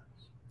radar,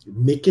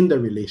 making the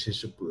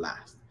relationship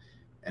last.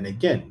 And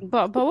again,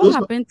 but what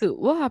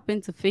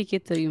happened to fake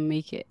it till you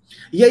make it?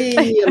 Yeah.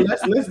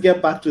 Let's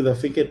get back to the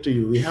fake it till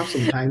you. We have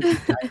some time to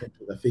dive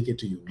into the fake it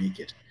till you make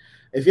it.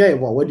 If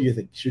what do you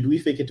think? Should we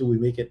fake it till we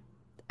make it?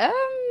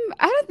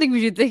 I don't think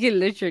we should take it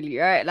literally,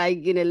 right?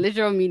 Like in a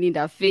literal meaning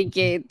that fake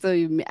it. So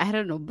I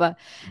don't know, but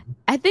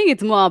I think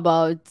it's more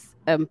about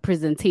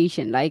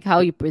presentation, like how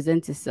you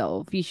present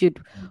yourself. You should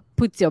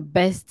put your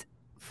best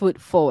foot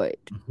forward.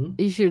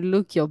 You should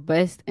look your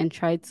best and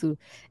try to.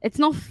 It's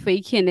not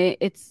faking it.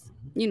 It's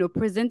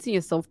presenting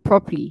yourself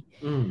properly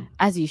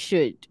as you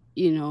should.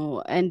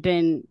 And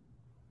then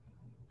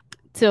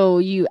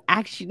till you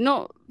actually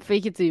not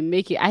fake it till you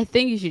make it. I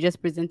think you should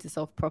just present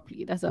yourself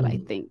properly. That's what I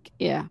think.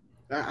 Yeah.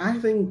 I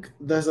think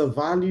there's a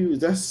value.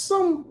 There's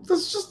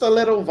just a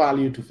little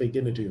value to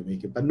faking it till you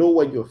make it, but know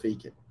what you're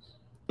faking,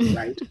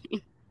 right?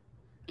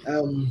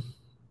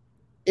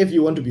 If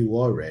you want to be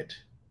well read,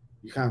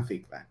 you can't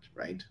fake that,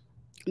 right?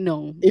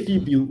 No. If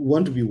you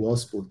want to be well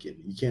spoken,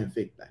 you can't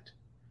fake that.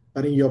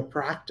 But in your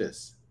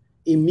practice,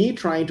 in me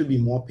trying to be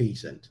more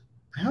patient,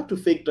 I have to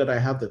fake that I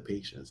have the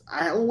patience.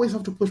 I always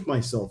have to push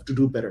myself to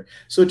do better.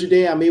 So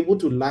today I'm able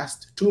to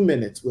last 2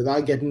 minutes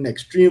without getting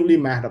extremely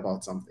mad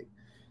about something.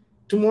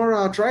 Tomorrow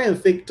I'll try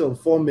and fake till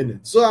 4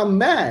 minutes. So I'm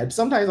mad.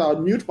 Sometimes I'll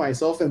mute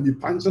myself and be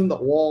punching the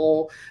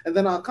wall, and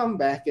then I'll come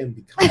back and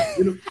be calm.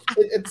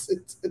 It's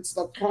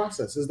the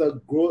process. It's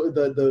the growth.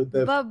 But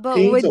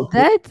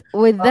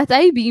with that,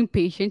 are you being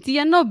patient?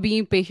 You're not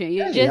being patient.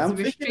 You're just I'm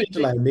faking it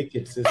till I make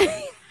it, sister.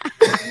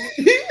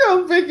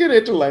 I'm faking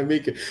it till I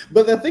make it.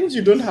 But the things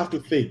you don't have to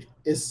fake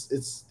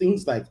it's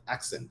things like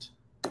accent.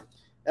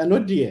 And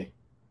not dear.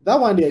 That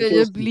one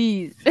there,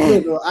 please.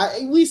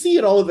 We see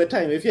it all the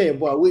time. If you're a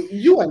boy,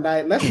 you and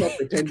I, let's not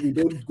pretend we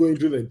don't go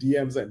into the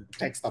DMs and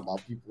text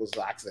about people's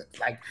accents.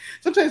 Like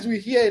sometimes we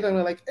hear it and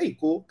we're like, "Hey,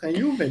 cool, can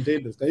you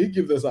maintain this? Can you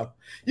give this up?"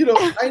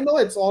 I know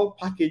it's all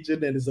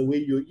packaging and it's the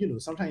way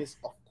sometimes,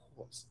 of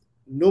course,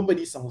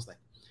 nobody sounds like,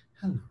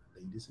 "Hello,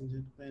 ladies and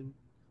gentlemen.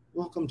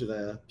 Welcome to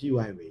the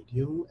PY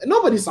Radio." And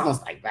nobody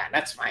sounds like that.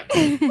 That's fine.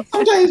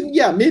 Sometimes,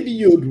 yeah, maybe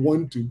you'd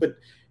want to, but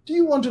do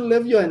you want to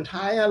live your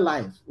entire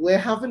life? We're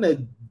having a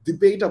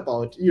debate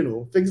about,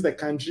 fix the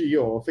country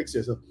or fix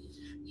yourself.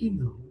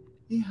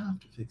 You have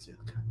to fix your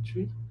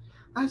country.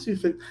 As you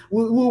fix,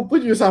 we'll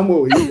put you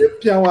somewhere.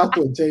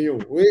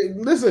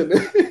 Listen,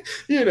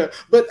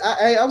 but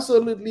I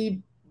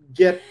absolutely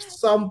get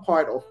some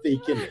part of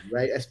faking it,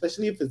 right?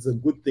 Especially if it's the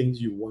good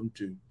things you want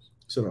to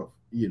sort of,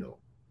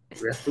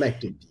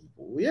 reflect in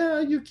people. Yeah,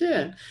 you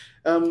can.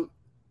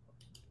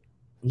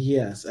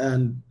 Yes,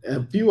 and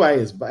NY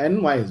is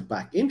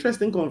back.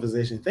 Interesting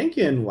conversation. Thank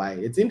you, NY.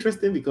 It's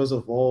interesting because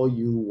of all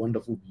you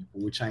wonderful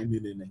people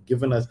chiming in and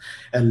giving us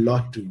a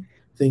lot to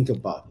think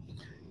about.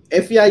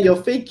 If you're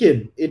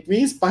faking, it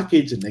means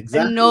packaging.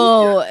 Exactly.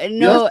 No,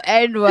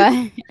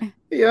 NY.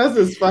 Yes,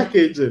 it's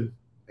packaging.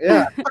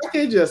 Yeah,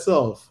 package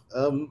yourself.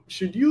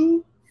 Should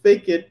you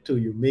fake it till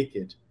you make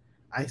it?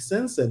 I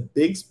sense a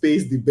big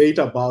space debate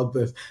about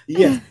this.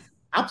 Yes,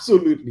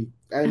 absolutely.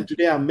 And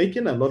today I'm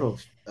making a lot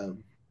of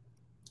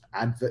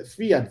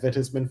free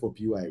advertisement for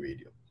PY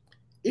Radio.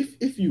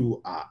 If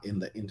you are in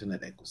the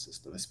internet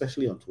ecosystem,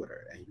 especially on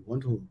Twitter, and you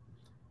want to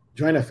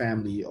join a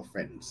family of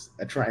friends,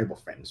 a tribe of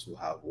friends who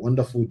have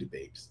wonderful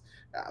debates,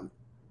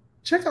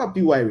 check out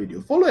PY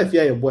Radio. Follow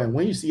Efia Boy, and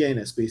when you see her in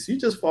a space, you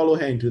just follow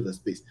her into the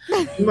space.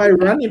 You might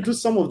run into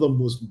some of the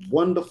most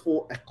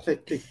wonderful,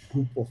 eclectic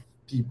group of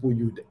people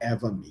you'd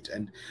ever meet.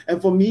 And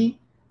for me,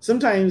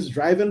 sometimes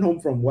driving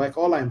home from work,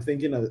 all I'm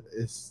thinking of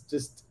is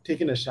just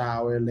taking a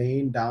shower,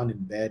 laying down in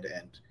bed,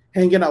 and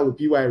hanging out with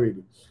PY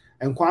Radio.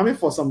 And Kwame,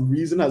 for some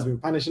reason, has been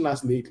punishing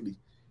us lately.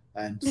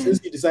 And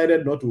since he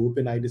decided not to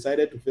open, I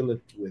decided to fill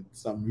it with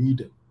some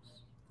reading.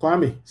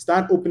 Kwame,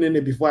 start opening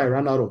it before I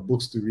run out of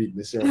books to read,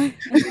 Mr.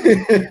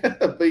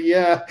 But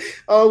yeah,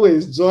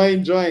 always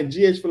join.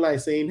 GH Fly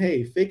saying,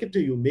 hey, fake it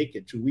till you make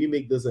it. Should we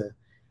make this a...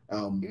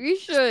 we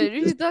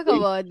should talk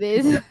about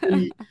this.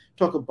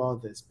 Talk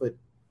about this. But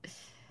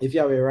if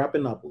you are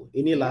wrapping up,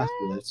 any last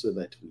words so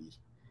that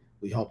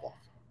we hop off?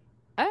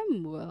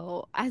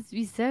 Well, as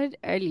we said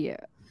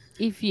earlier,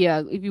 if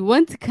you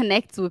want to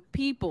connect with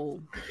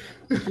people,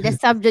 the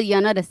subject,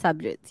 you're not a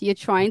subject. You're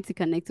trying to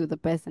connect with the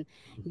person,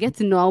 get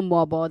to know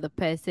more about the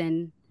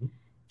person,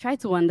 try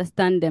to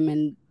understand them,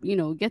 and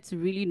get to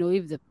really know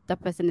if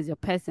that person is your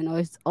person or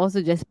it's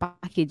also just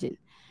packaging.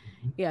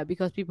 Yeah,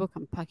 because people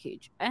can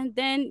package, and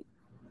then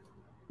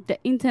the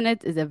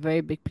internet is a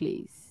very big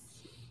place.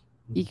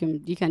 You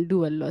can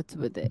do a lot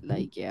with it.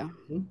 Like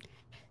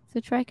so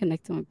try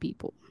connecting with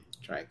people.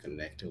 Try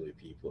connecting with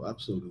people.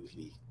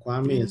 Absolutely.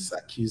 Kwame is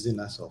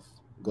accusing us of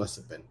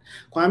gossiping.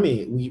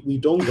 Kwame, we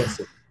don't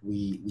gossip.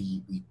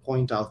 We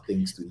point out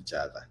things to each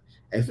other.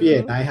 Efia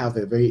and I have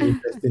a very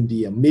interesting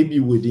DM. Maybe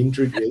we'd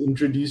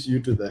introduce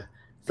you to the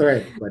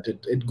thread, but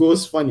it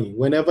goes funny.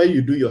 Whenever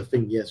you do your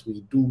thing, yes,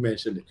 we do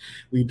mention it.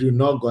 We do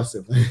not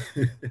gossip.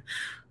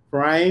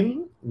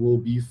 Prime will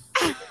be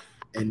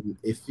and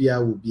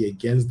Efia will be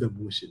against the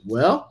motion.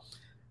 Well,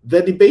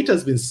 the debate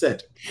has been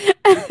set.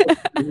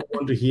 You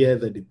want to hear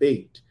the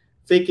debate.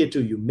 Fake it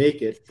till you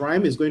make it.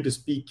 Prime is going to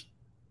speak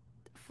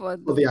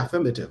for the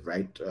affirmative,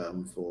 right?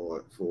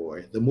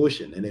 For the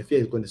motion, and Efia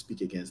is going to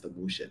speak against the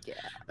motion. Yeah.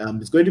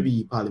 It's going to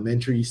be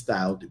parliamentary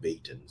style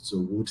debating.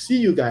 So we'll see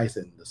you guys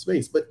in the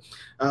space. But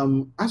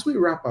as we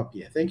wrap up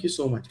here, thank you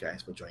so much,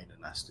 guys, for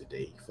joining us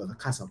today for the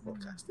CASA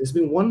podcast. It's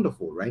been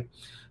wonderful, right?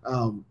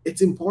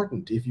 It's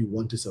important if you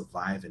want to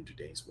survive in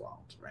today's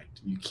world, right?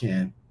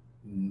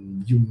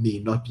 You may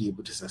not be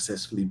able to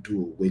successfully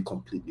do away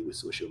completely with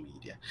social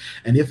media.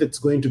 And if it's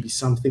going to be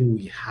something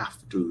we have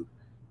to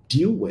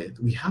deal with,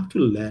 we have to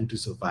learn to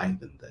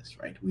survive in this,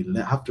 right? We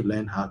have to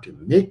learn how to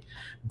make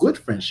good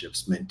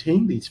friendships,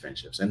 maintain these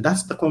friendships. And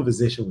that's the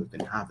conversation we've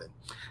been having.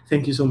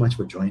 Thank you so much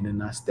for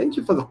joining us. Thank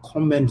you for the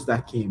comments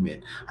that came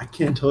in. I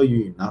can't tell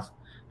you enough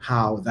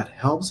how that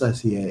helps us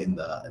here in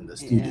the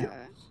studio.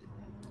 Yeah.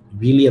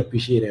 Really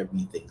appreciate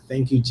everything.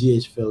 Thank you,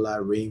 GH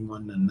Fila,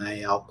 Raymond,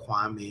 Nanaya,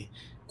 Kwame,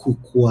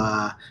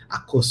 Kukwa,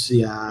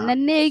 Akosia,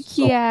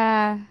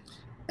 Nanekia,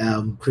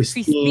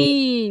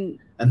 Christine,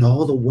 and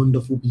all the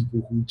wonderful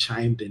people who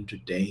chimed in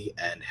today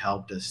and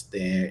helped us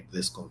steer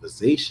this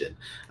conversation.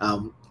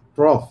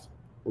 Prof,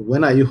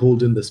 when are you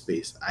holding the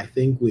space? I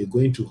think we're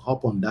going to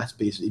hop on that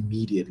space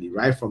immediately,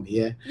 right from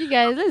here. You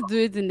guys, let's do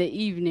it in the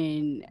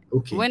evening.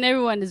 Okay. When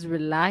everyone is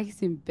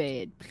relaxed in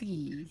bed,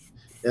 please.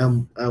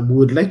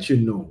 We'll let you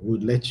know.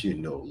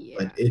 Yeah.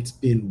 But it's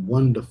been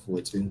wonderful.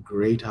 It's been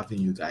great having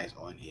you guys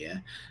on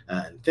here.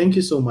 And thank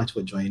you so much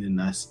for joining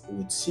us.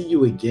 We'll see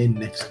you again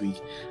next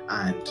week.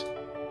 And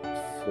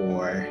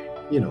for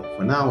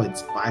now,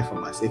 it's bye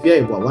from us. If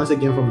you're once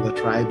again from the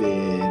tribe,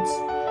 it's